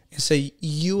and say,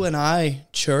 you and I,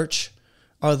 church,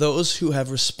 are those who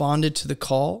have responded to the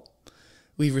call.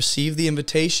 We've received the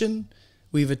invitation.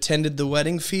 We've attended the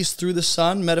wedding feast through the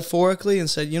Son, metaphorically, and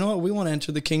said, you know what, we want to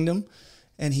enter the kingdom,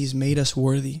 and he's made us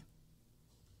worthy.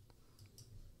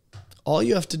 All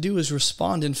you have to do is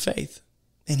respond in faith,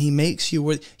 and he makes you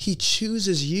worthy. He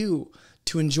chooses you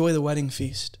to enjoy the wedding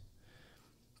feast,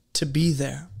 to be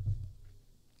there.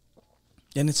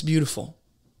 And it's beautiful.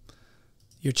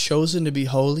 You're chosen to be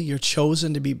holy. You're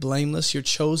chosen to be blameless. You're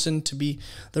chosen to be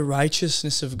the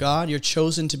righteousness of God. You're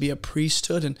chosen to be a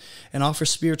priesthood and offer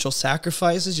spiritual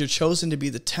sacrifices. You're chosen to be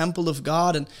the temple of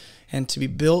God and to be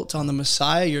built on the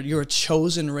Messiah. You're a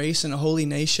chosen race and a holy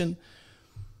nation.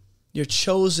 You're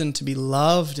chosen to be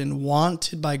loved and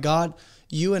wanted by God.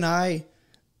 You and I,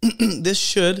 this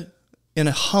should, in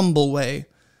a humble way,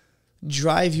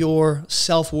 drive your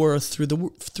self-worth through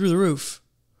the roof.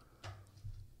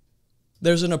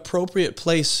 There's an appropriate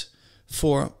place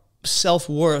for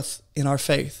self-worth in our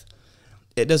faith.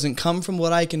 It doesn't come from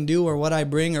what I can do or what I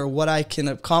bring or what I can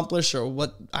accomplish or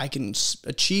what I can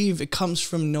achieve. It comes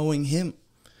from knowing him.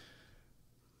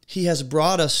 He has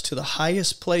brought us to the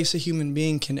highest place a human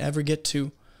being can ever get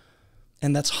to,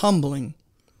 and that's humbling.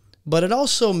 But it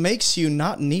also makes you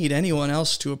not need anyone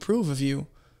else to approve of you.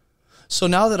 So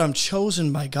now that I'm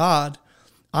chosen by God,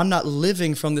 I'm not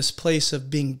living from this place of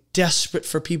being desperate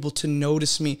for people to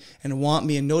notice me and want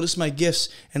me and notice my gifts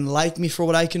and like me for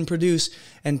what I can produce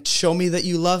and show me that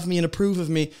you love me and approve of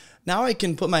me. Now I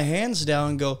can put my hands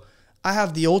down and go, I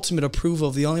have the ultimate approval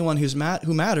of the only one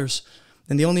who matters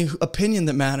and the only opinion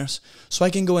that matters. So I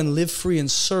can go and live free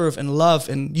and serve and love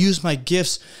and use my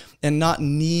gifts and not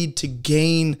need to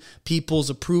gain people's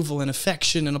approval and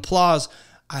affection and applause.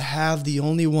 I have the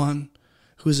only one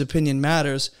whose opinion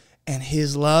matters, and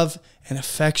his love and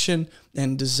affection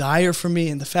and desire for me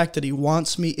and the fact that he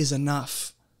wants me is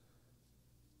enough.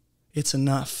 It's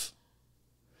enough.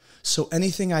 So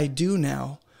anything I do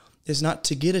now is not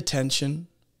to get attention.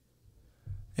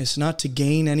 It's not to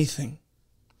gain anything.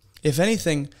 If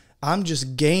anything, I'm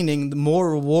just gaining the more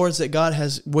rewards that God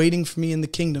has waiting for me in the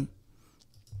kingdom.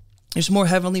 There's more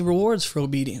heavenly rewards for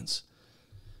obedience.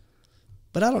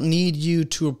 But I don't need you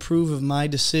to approve of my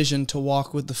decision to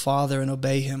walk with the Father and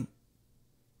obey him.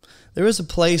 There is a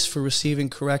place for receiving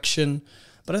correction,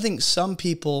 but I think some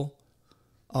people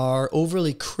are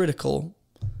overly critical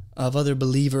of other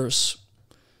believers.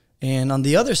 And on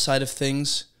the other side of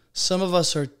things, some of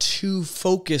us are too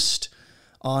focused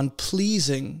on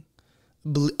pleasing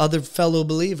other fellow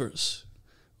believers,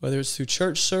 whether it's through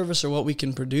church service or what we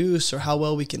can produce or how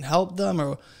well we can help them,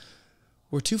 or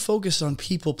we're too focused on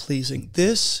people pleasing.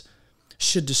 This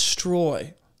should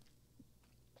destroy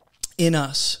in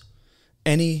us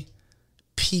any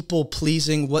people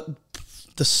pleasing, what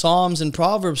the Psalms and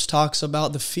Proverbs talks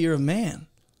about, the fear of man.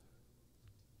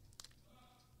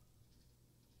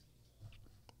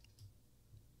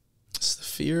 It's the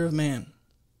fear of man.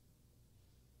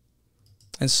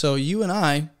 And so you and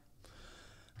I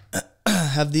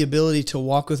have the ability to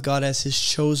walk with God as his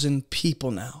chosen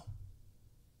people now.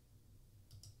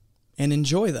 And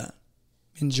enjoy that.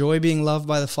 Enjoy being loved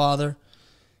by the Father.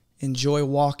 Enjoy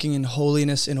walking in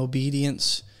holiness and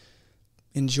obedience.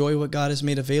 Enjoy what God has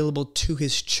made available to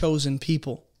his chosen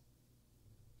people.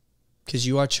 Because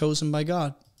you are chosen by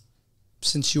God.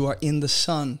 Since you are in the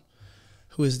Son,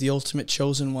 who is the ultimate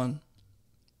chosen one.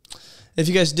 If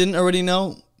you guys didn't already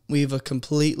know, we have a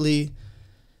completely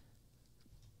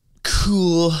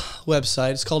cool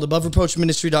website. It's called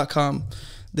AboveReproachMinistry.com.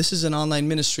 This is an online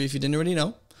ministry, if you didn't already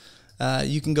know.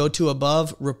 You can go to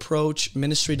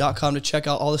AboveReproachMinistry.com to check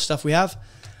out all the stuff we have.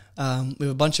 We have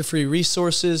a bunch of free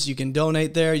resources. You can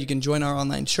donate there. You can join our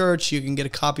online church. You can get a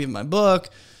copy of my book.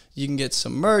 You can get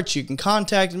some merch. You can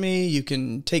contact me. You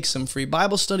can take some free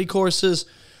Bible study courses.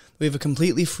 We have a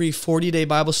completely free 40-day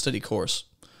Bible study course.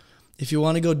 If you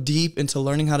want to go deep into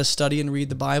learning how to study and read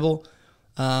the Bible,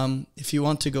 if you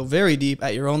want to go very deep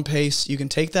at your own pace, you can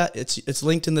take that. It's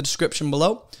linked in the description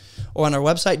below. Or on our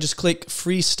website, just click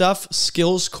free stuff,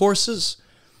 skills courses.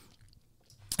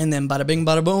 And then bada bing,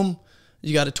 bada boom.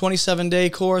 You got a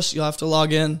 27-day course. You'll have to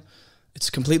log in.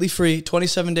 It's completely free.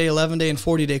 27-day, 11-day, and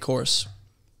 40-day course.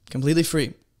 Completely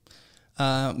free. We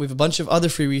have a bunch of other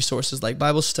free resources like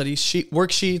Bible study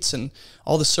worksheets and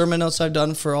all the sermon notes I've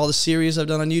done for all the series I've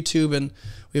done on YouTube. And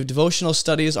we have devotional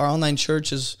studies. Our online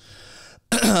church is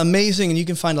amazing, and you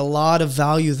can find a lot of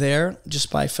value there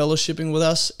just by fellowshipping with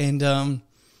us. And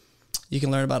You can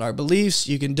learn about our beliefs.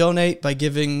 You can donate by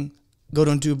giving. Go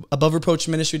to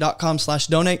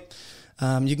abovereproachministry.com/donate.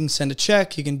 You can send a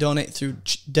check. You can donate through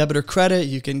debit or credit.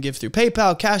 You can give through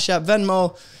PayPal, Cash App,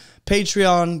 Venmo,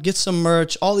 Patreon, get some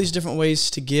merch, all these different ways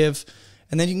to give.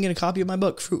 And then you can get a copy of my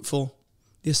book, Fruitful,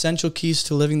 The Essential Keys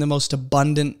to Living the Most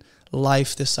Abundant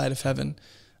Life This Side of Heaven.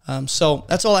 So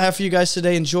that's all I have for you guys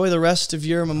today. Enjoy the rest of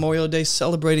your Memorial Day,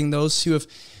 celebrating those who have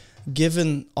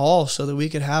given all so that we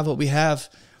could have what we have.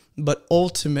 But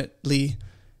ultimately,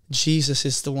 Jesus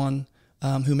is the one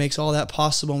who makes all that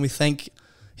possible. And we thank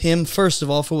him, first of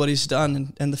all, for what he's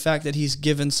done and the fact that he's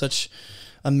given such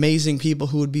amazing people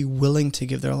who would be willing to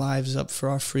give their lives up for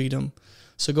our freedom.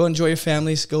 So go enjoy your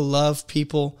families, go love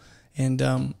people,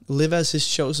 and live as his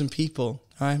chosen people.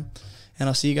 All right. And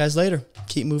I'll see you guys later.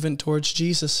 Keep moving towards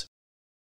Jesus.